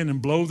angels stand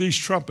and blow these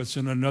trumpets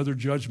and another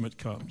judgment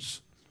comes.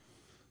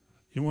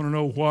 You want to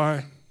know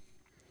why?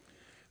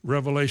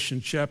 Revelation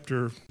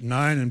chapter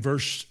 9 and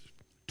verse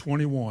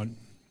 21.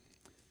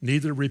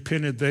 Neither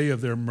repented they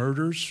of their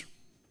murders.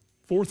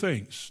 4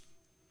 things.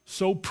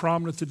 So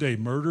prominent today.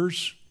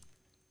 Murders,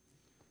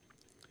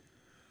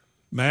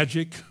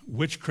 magic,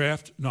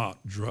 witchcraft,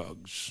 not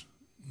drugs.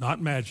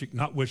 Not magic,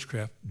 not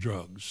witchcraft,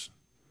 drugs.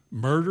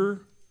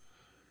 Murder,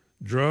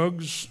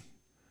 drugs,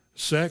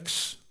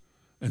 sex,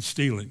 and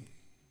stealing.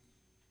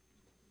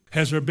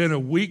 Has there been a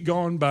week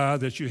gone by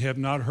that you have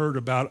not heard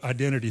about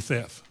identity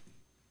theft?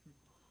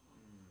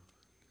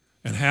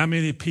 And how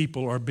many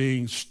people are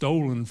being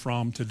stolen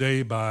from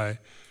today by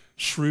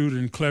shrewd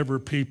and clever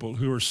people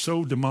who are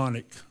so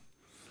demonic?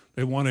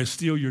 They want to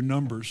steal your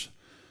numbers,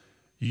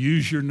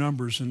 use your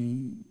numbers,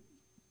 and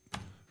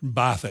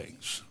buy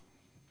things.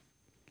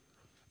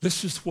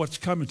 This is what's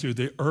coming to.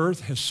 The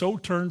earth has so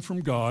turned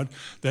from God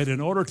that in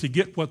order to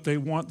get what they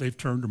want, they've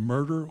turned to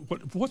murder.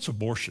 What's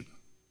abortion?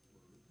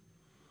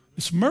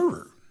 It's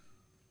murder.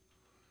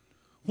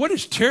 What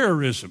is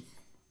terrorism?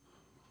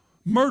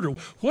 Murder.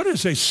 What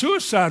does a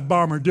suicide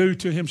bomber do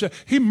to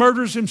himself? He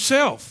murders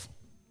himself.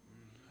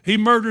 He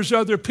murders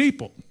other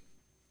people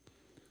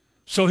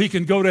so he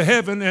can go to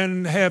heaven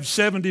and have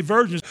 70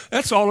 virgins.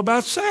 That's all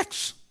about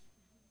sex.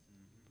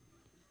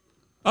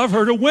 I've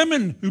heard of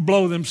women who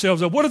blow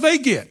themselves up. What do they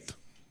get?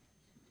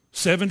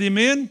 70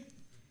 men?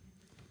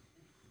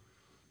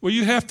 Well,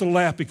 you have to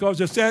laugh because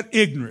it's that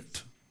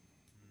ignorant.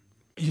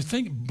 You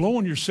think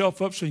blowing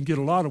yourself up so you can get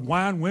a lot of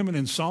wine, women,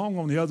 and song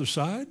on the other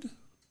side?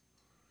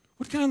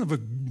 What kind of a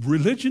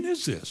religion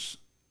is this?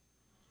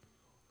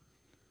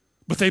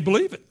 But they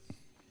believe it.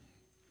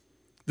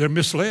 They're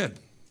misled.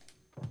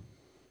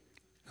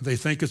 They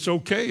think it's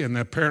okay, and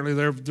apparently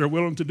they're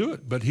willing to do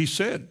it. But he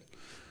said,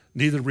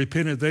 neither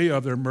repented they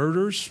of their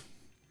murders,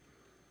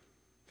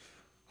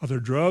 of their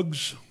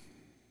drugs,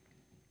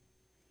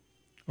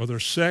 or their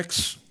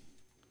sex,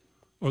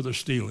 or their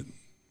stealing.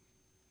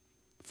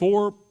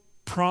 4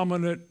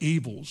 prominent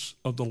evils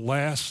of the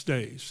last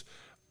days,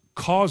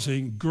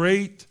 causing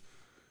great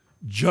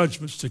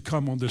judgments to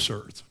come on this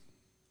earth.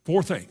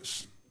 4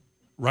 things,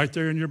 right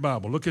there in your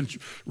Bible. Look at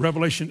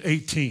Revelation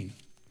 18.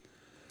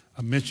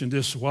 I mentioned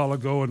this a while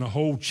ago, and the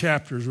whole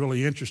chapter is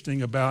really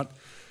interesting about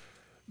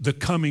the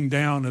coming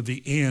down of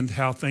the end,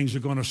 how things are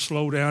going to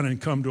slow down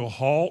and come to a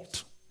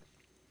halt.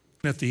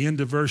 At the end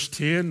of verse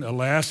 10,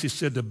 alas, he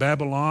said to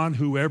Babylon,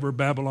 whoever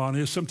Babylon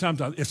is. Sometimes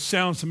it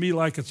sounds to me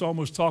like it's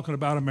almost talking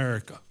about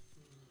America.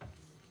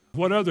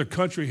 What other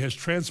country has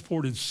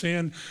transported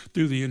sin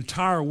through the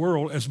entire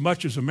world as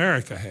much as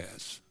America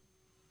has?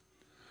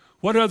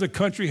 What other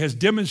country has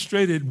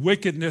demonstrated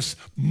wickedness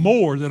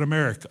more than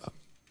America?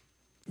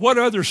 What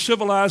other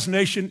civilized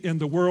nation in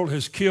the world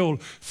has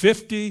killed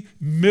 50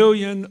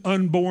 million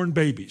unborn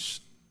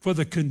babies for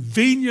the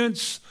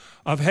convenience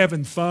of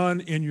having fun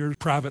in your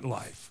private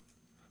life?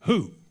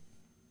 Who?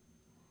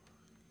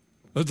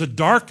 The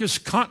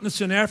darkest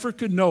continents in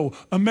Africa? No,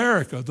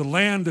 America, the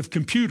land of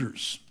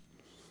computers,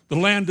 the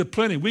land of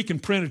plenty. We can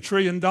print $1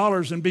 trillion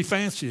and be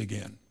fancy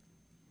again.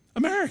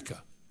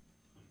 America.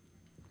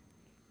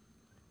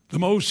 The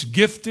most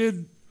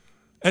gifted,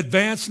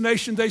 advanced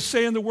nation, they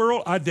say, in the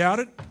world. I doubt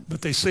it,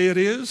 but they say it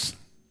is.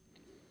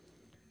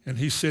 And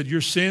he said,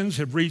 your sins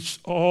have reached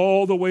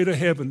all the way to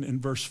heaven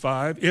in verse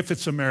 5, if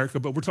it's America,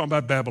 but we're talking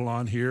about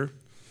Babylon here.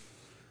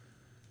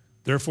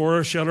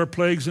 Therefore shall her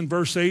plagues in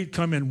verse 8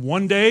 come in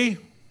one day.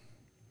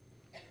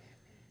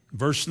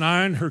 Verse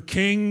 9, her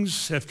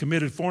kings have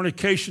committed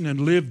fornication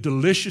and lived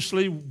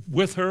deliciously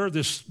with her,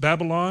 this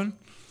Babylon.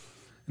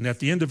 And at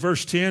the end of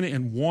verse 10,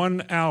 in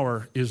 1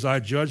 hour is thy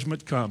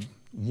judgment come.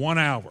 1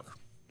 hour.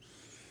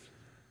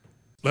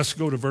 Let's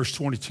go to verse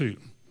 22.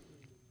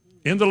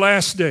 In the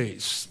last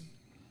days,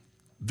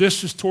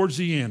 this is towards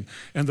the end,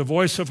 and the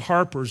voice of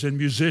harpers and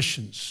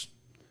musicians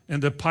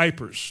and the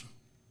pipers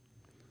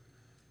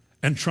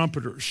and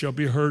trumpeters shall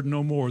be heard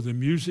no more. The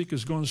music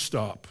is going to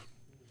stop.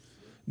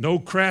 No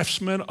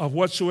craftsman of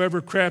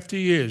whatsoever craft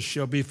he is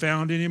shall be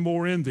found any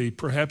more in thee.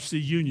 Perhaps the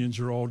unions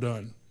are all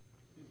done.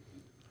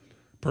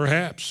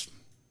 Perhaps.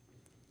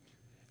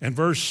 And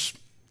verse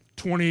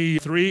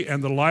 23,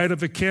 and the light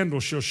of a candle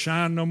shall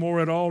shine no more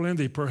at all in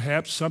thee.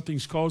 Perhaps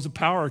something's caused the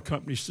power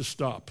companies to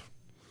stop.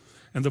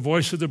 And the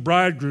voice of the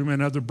bridegroom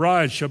and of the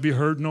bride shall be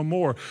heard no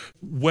more.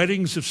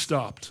 Weddings have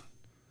stopped.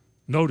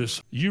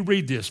 Notice, you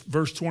read this,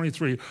 verse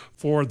 23,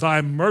 for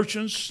thy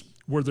merchants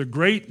were the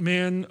great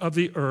men of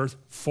the earth,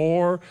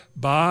 for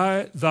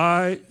by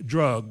thy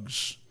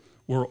drugs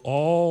were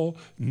all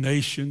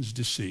nations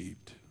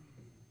deceived.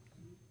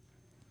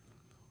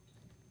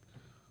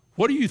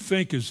 What do you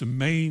think is the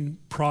main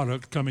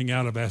product coming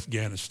out of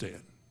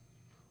Afghanistan?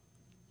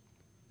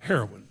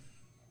 Heroin.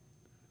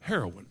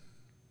 Heroin.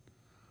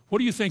 What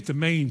do you think the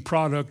main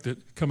product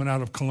that coming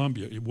out of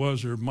Colombia, it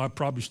was or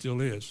probably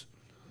still is?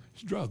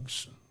 It's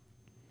drugs.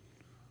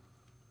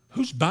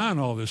 Who's buying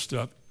all this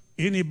stuff?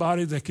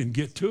 Anybody that can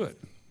get to it.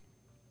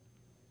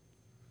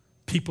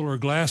 People are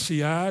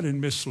glassy-eyed and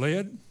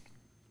misled.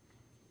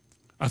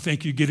 I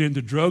think you get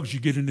into drugs, you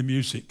get into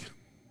music.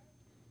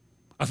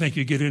 I think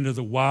you get into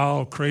the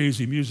wild,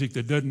 crazy music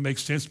that doesn't make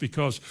sense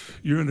because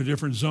you're in a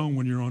different zone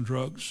when you're on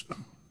drugs.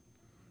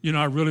 You're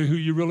not really who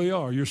you really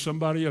are. You're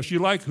somebody else. You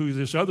like who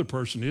this other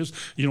person is.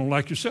 You don't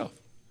like yourself.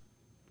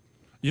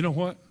 You know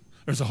what?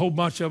 There's a whole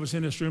bunch of us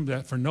in this room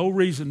that for no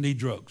reason need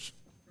drugs.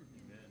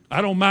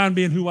 I don't mind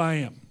being who I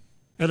am.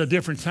 At a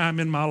different time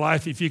in my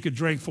life, if you could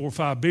drink 4 or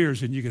 5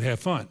 beers, then you could have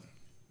fun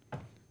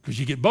because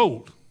you get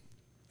bold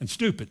and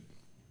stupid.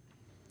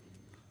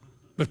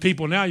 But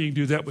people now, you can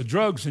do that with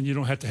drugs and you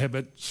don't have to have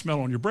that smell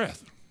on your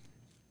breath.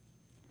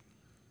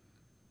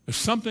 There's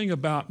something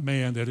about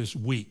man that is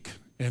weak,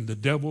 and the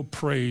devil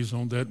preys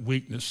on that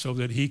weakness so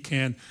that he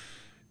can,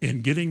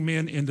 in getting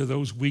men into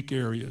those weak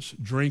areas,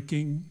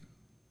 drinking,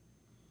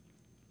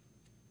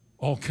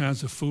 all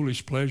kinds of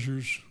foolish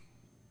pleasures,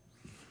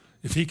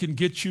 if he can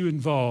get you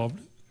involved,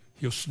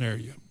 he'll snare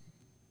you.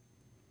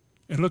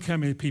 And look how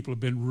many people have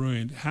been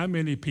ruined. How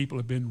many people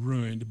have been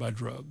ruined by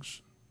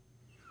drugs?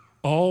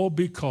 All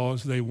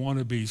because they want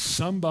to be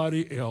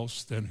somebody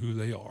else than who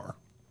they are.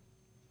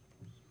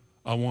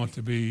 I want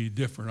to be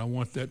different. I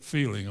want that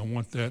feeling. I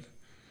want that,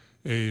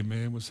 hey,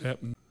 man, what's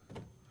happening?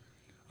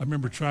 I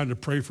remember trying to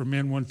pray for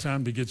men one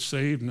time to get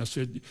saved, and I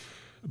said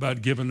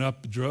about giving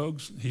up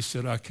drugs. He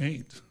said, I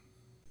can't.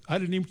 I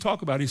didn't even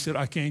talk about it. He said,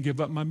 I can't give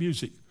up my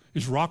music.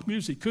 It's rock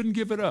music. Couldn't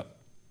give it up.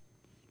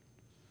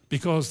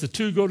 Because the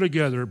two go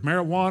together.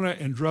 Marijuana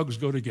and drugs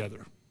go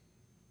together.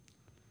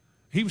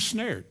 He was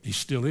snared. He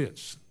still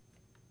is.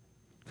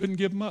 Couldn't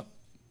give them up.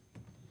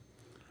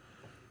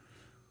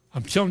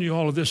 I'm telling you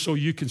all of this so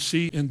you can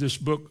see in this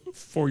book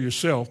for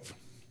yourself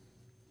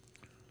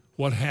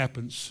what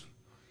happens.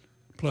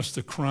 Plus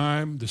the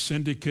crime, the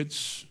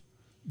syndicates,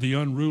 the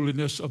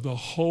unruliness of the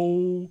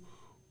whole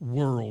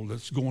world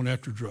that's going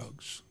after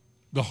drugs.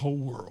 The whole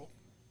world.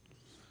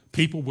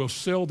 People will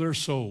sell their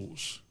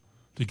souls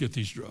to get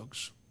these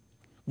drugs.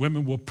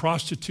 Women will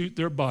prostitute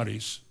their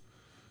bodies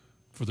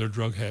for their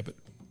drug habit.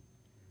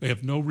 They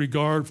have no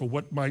regard for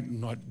what might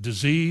not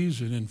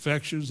disease and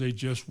infections. They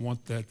just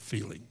want that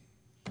feeling.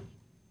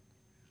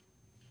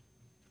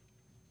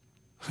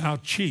 How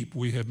cheap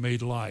we have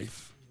made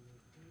life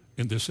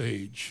in this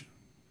age.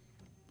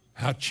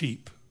 How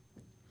cheap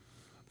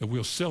that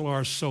we'll sell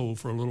our soul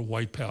for a little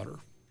white powder.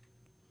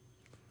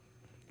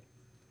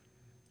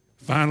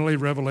 Finally,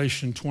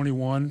 Revelation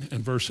 21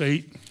 and verse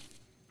 8.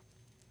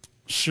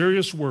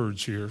 Serious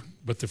words here.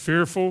 But the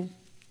fearful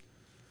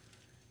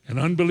and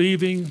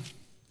unbelieving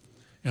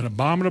and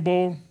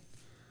abominable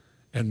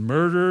and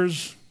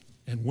murderers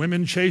and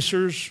women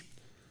chasers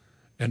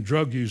and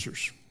drug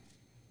users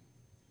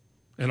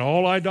and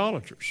all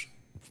idolaters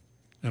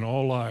and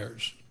all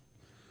liars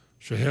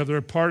shall have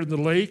their part in the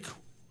lake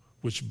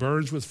which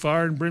burns with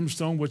fire and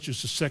brimstone, which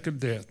is the second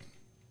death.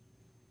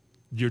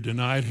 You're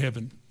denied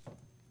heaven.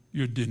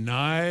 You're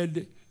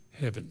denied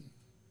heaven.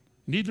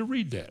 You need to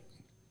read that.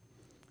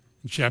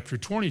 In chapter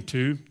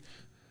 22,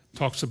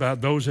 talks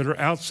about those that are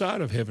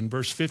outside of heaven.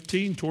 Verse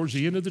 15, towards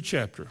the end of the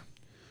chapter.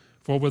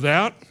 For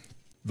without,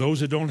 those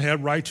that don't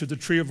have right to the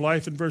tree of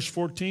life in verse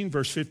 14.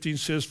 Verse 15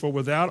 says, for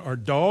without are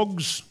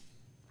dogs,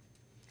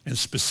 and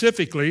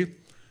specifically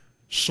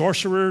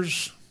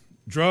sorcerers,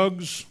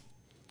 drugs,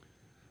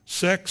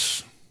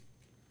 sex,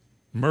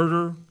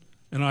 murder,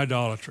 and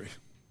idolatry.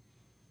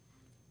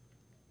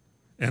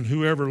 And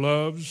whoever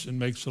loves and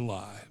makes a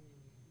lie.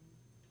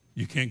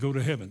 You can't go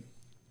to heaven.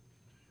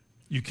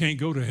 You can't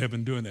go to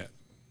heaven doing that.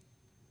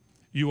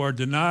 You are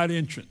denied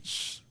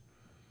entrance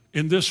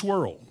in this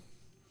world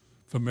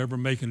from ever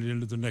making it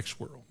into the next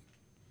world.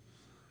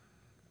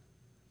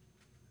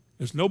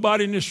 There's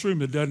nobody in this room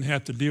that doesn't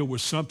have to deal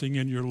with something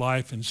in your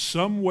life in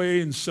some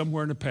way and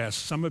somewhere in the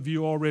past. Some of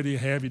you already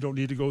have. You don't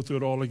need to go through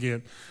it all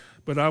again.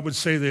 But I would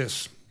say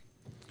this.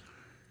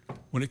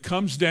 When it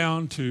comes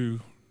down to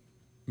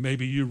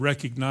maybe you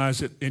recognize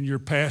that in your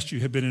past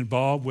you have been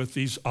involved with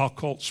these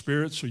occult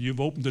spirits, or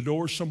you've opened the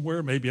door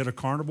somewhere, maybe at a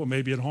carnival,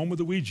 maybe at home with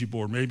the Ouija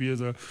board, maybe at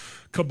the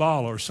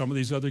Kabbalah or some of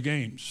these other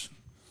games.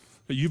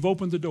 But you've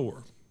opened the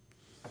door.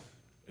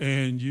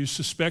 And you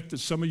suspect that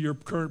some of your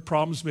current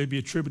problems may be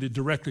attributed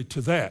directly to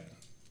that.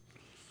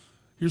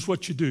 Here's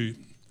what you do.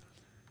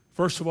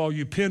 First of all,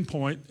 you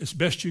pinpoint as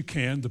best you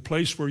can the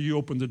place where you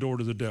opened the door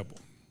to the devil,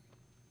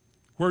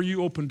 where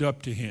you opened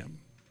up to him,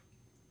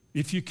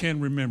 if you can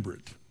remember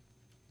it.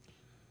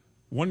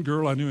 One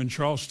girl I knew in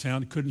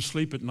Charlestown couldn't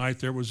sleep at night.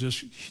 There was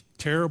this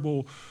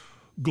terrible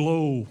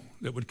glow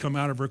that would come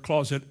out of her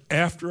closet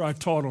after I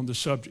taught on the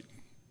subject.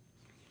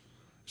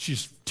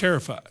 She's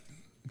terrified.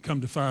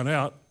 Come to find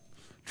out,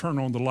 turn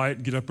on the light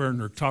and get up there in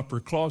her top of her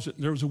closet,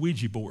 and there was a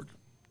Ouija board.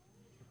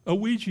 A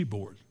Ouija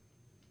board.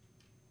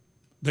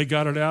 They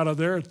got it out of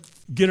there,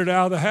 get it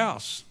out of the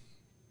house,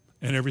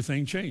 and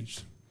everything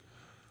changed.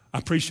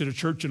 I preached at a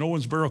church in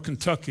Owensboro,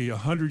 Kentucky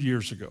 100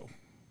 years ago.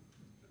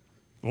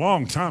 A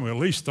long time, at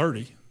least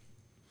 30.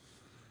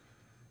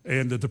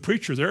 And the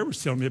preacher there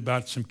was telling me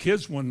about some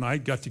kids one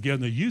night got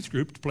together in a youth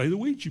group to play the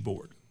Ouija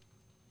board.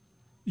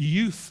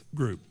 Youth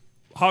group,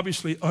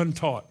 obviously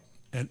untaught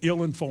and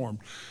ill-informed,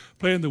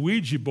 playing the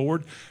Ouija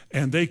board,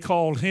 and they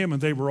called him,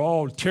 and they were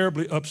all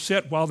terribly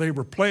upset while they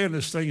were playing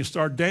this thing and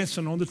started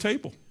dancing on the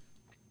table.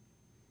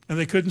 And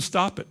they couldn't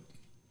stop it.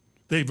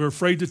 They were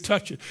afraid to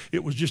touch it.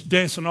 It was just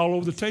dancing all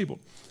over the table.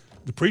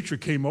 The preacher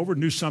came over,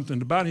 knew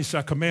something about it. He said,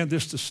 I command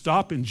this to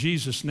stop in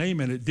Jesus' name,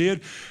 and it did.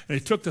 And they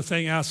took the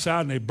thing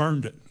outside and they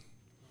burned it.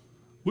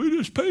 We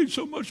just paid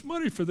so much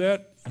money for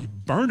that. You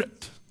burn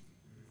it.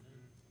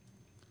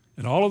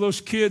 And all of those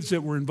kids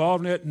that were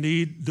involved in that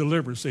need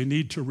deliverance. They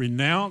need to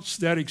renounce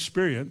that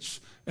experience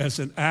as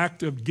an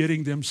act of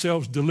getting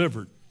themselves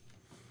delivered.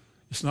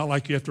 It's not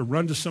like you have to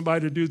run to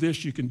somebody to do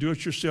this. You can do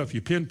it yourself.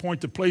 You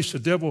pinpoint the place the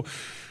devil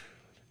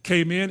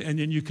came in, and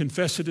then you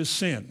confess it as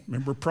sin.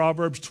 Remember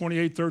Proverbs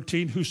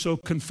 28:13, whoso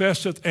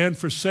confesseth and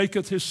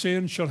forsaketh his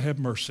sin shall have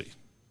mercy.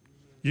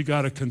 You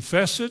got to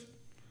confess it,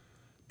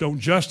 don't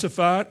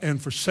justify it,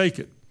 and forsake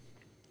it.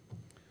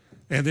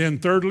 And then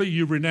thirdly,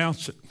 you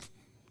renounce it.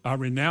 I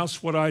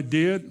renounce what I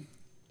did.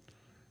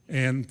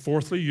 And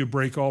fourthly, you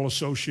break all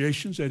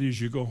associations. That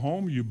is, you go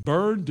home, you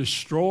burn,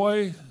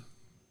 destroy,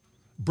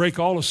 break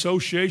all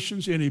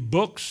associations, any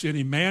books,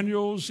 any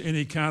manuals,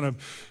 any kind of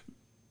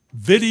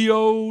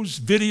videos,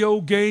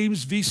 video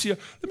games, VCR.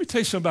 Let me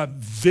tell you something about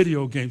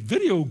video games.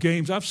 Video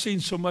games, I've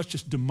seen so much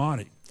that's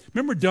demonic.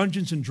 Remember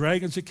Dungeons and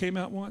Dragons that came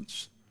out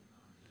once?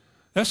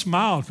 That's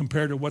mild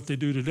compared to what they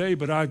do today,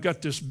 but I've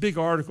got this big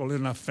article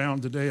in I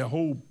found today, a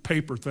whole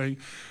paper thing,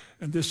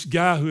 and this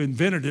guy who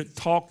invented it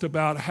talked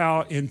about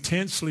how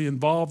intensely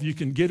involved you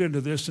can get into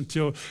this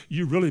until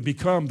you really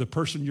become the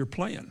person you're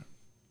playing.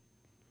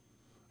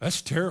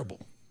 That's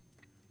terrible.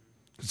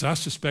 Because I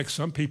suspect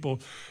some people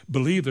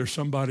believe they're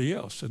somebody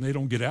else, and they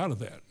don't get out of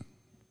that.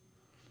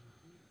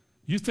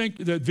 You think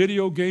that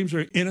video games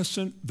are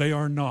innocent? They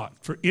are not.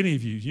 For any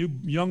of you, you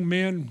young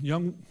men,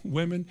 young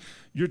women,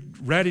 you're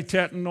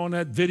ratty-tatting on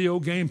that video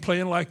game,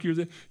 playing like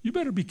you're you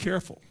better be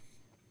careful.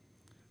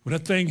 When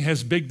that thing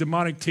has big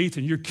demonic teeth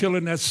and you're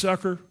killing that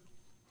sucker,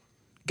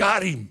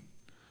 got him.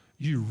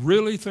 Do you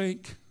really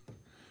think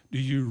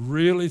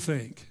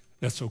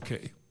that's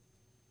okay?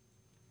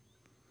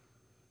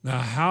 Now,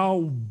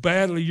 how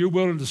badly you're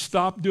willing to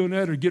stop doing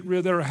that or get rid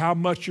of that or how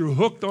much you're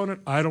hooked on it,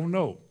 I don't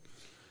know.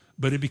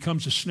 But it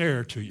becomes a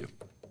snare to you.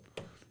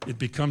 It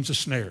becomes a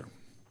snare.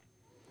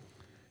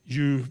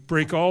 You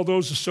break all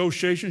those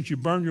associations. You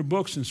burn your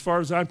books. And as far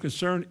as I'm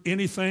concerned,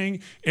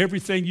 anything,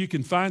 everything you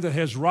can find that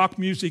has rock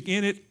music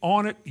in it,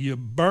 on it, you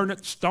burn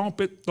it,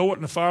 stomp it, throw it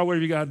in the fire,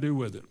 whatever you got to do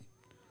with it.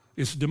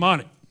 It's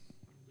demonic.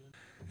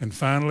 And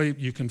finally,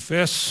 you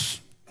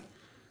confess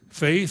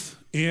faith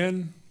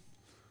in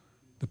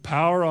the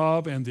power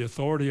of and the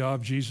authority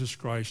of Jesus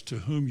Christ, to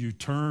whom you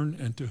turn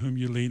and to whom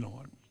you lean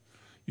on.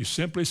 You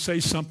simply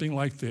say something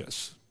like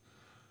this: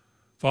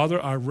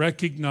 Father, I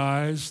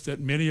recognize that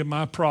many of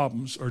my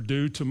problems are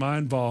due to my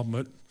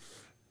involvement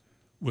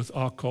with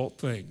occult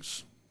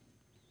things.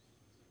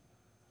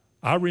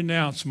 I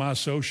renounce my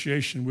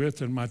association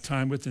with and my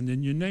time with, and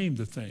then you name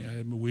the thing. I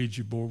had my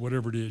Ouija board,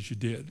 whatever it is you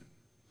did.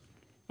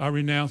 I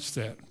renounce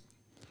that.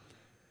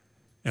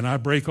 And I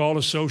break all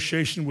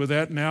association with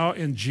that now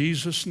in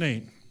Jesus'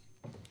 name.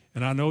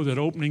 And I know that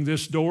opening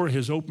this door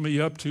has opened me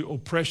up to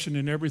oppression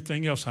and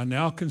everything else. I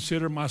now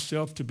consider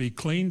myself to be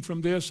clean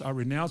from this. I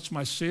renounce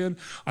my sin.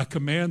 I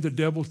command the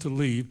devil to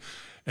leave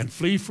and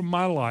flee from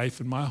my life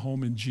and my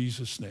home in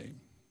Jesus'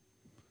 name.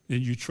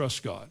 Then you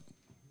trust God.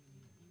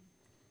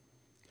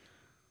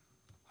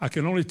 I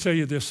can only tell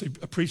you this.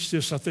 I preached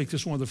this. I think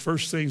this is one of the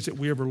first things that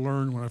we ever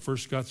learned when I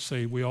first got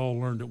saved. We all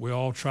learned it. We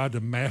all tried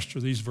to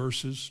master these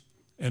verses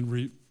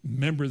and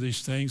remember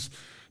these things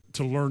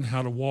to learn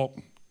how to walk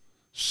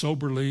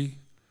soberly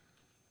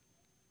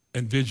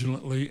and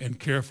vigilantly and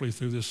carefully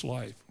through this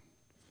life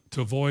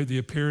to avoid the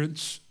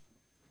appearance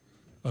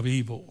of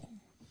evil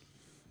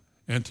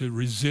and to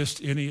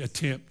resist any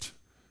attempt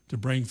to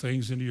bring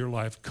things into your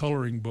life,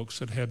 coloring books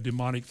that have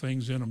demonic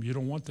things in them. You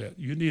don't want that.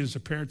 You need as a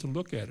parent to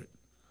look at it.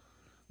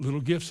 Little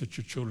gifts that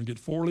your children get,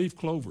 4-leaf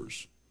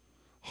clovers,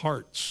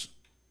 hearts.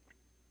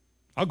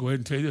 I'll go ahead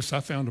and tell you this. I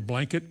found a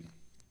blanket.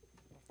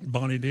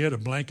 Bonnie did, a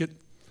blanket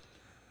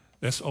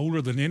that's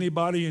older than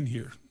anybody in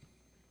here.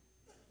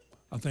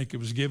 I think it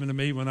was given to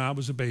me when I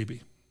was a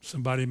baby.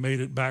 Somebody made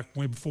it back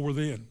way before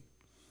then.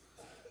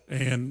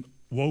 And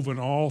woven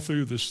all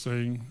through this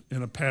thing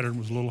in a pattern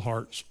with little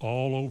hearts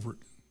all over it.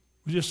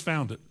 We just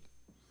found it.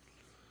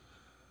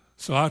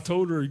 So I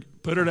told her,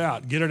 put it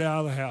out, get it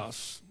out of the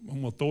house.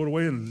 I'm going to throw it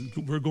away, and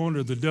we're going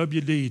to the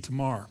WD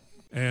tomorrow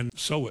and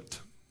sew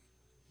it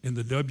in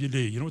the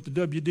WD. You know what the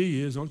WD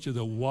is, don't you?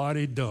 The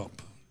Wadi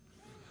Dump.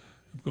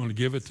 I'm going to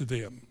give it to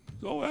them.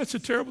 Oh, that's a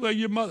terrible thing.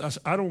 Your mother. I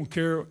said, I don't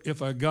care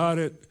if I got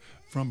it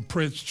from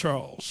Prince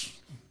Charles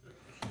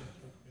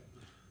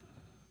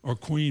or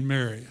Queen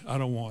Mary. I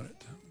don't want it.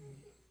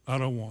 I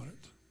don't want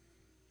it.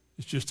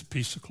 It's just a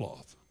piece of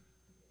cloth.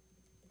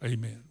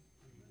 Amen.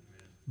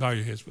 Bow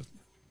your heads with me.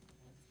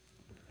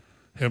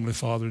 Heavenly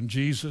Father, in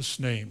Jesus'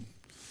 name,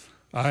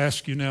 I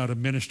ask you now to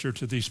minister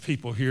to these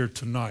people here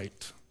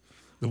tonight,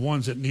 the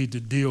ones that need to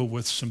deal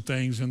with some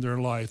things in their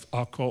life,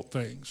 occult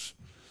things.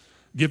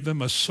 Give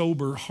them a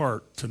sober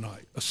heart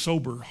tonight, a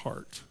sober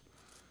heart,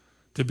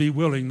 to be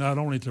willing not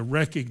only to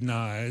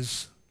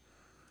recognize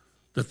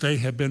that they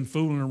have been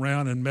fooling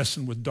around and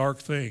messing with dark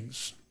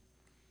things,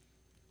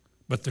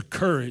 but the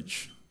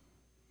courage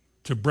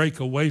to break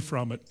away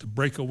from it, to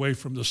break away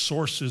from the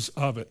sources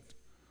of it,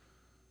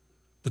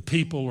 the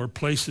people or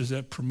places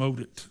that promote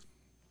it,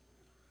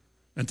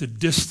 and to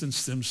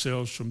distance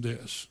themselves from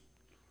this,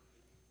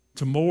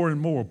 to more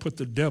and more put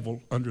the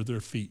devil under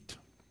their feet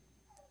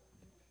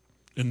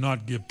and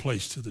not give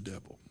place to the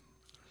devil.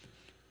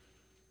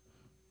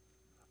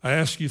 I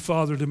ask you,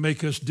 Father, to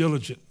make us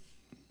diligent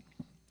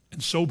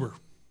and sober,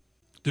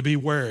 to be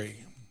wary,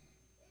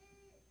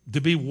 to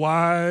be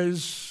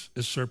wise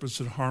as serpents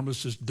and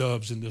harmless as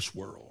doves in this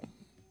world.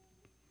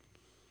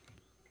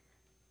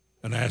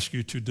 And ask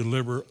you to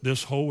deliver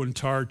this whole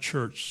entire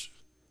church,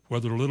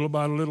 whether little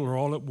by little or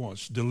all at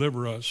once,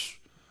 deliver us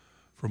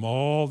from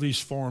all these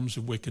forms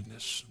of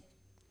wickedness.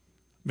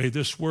 May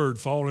this word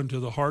fall into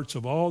the hearts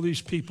of all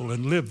these people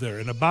and live there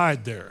and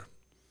abide there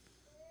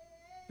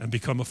and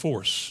become a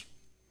force.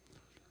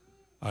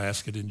 I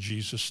ask it in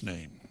Jesus'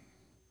 name.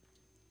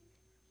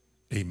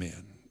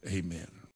 Amen. Amen.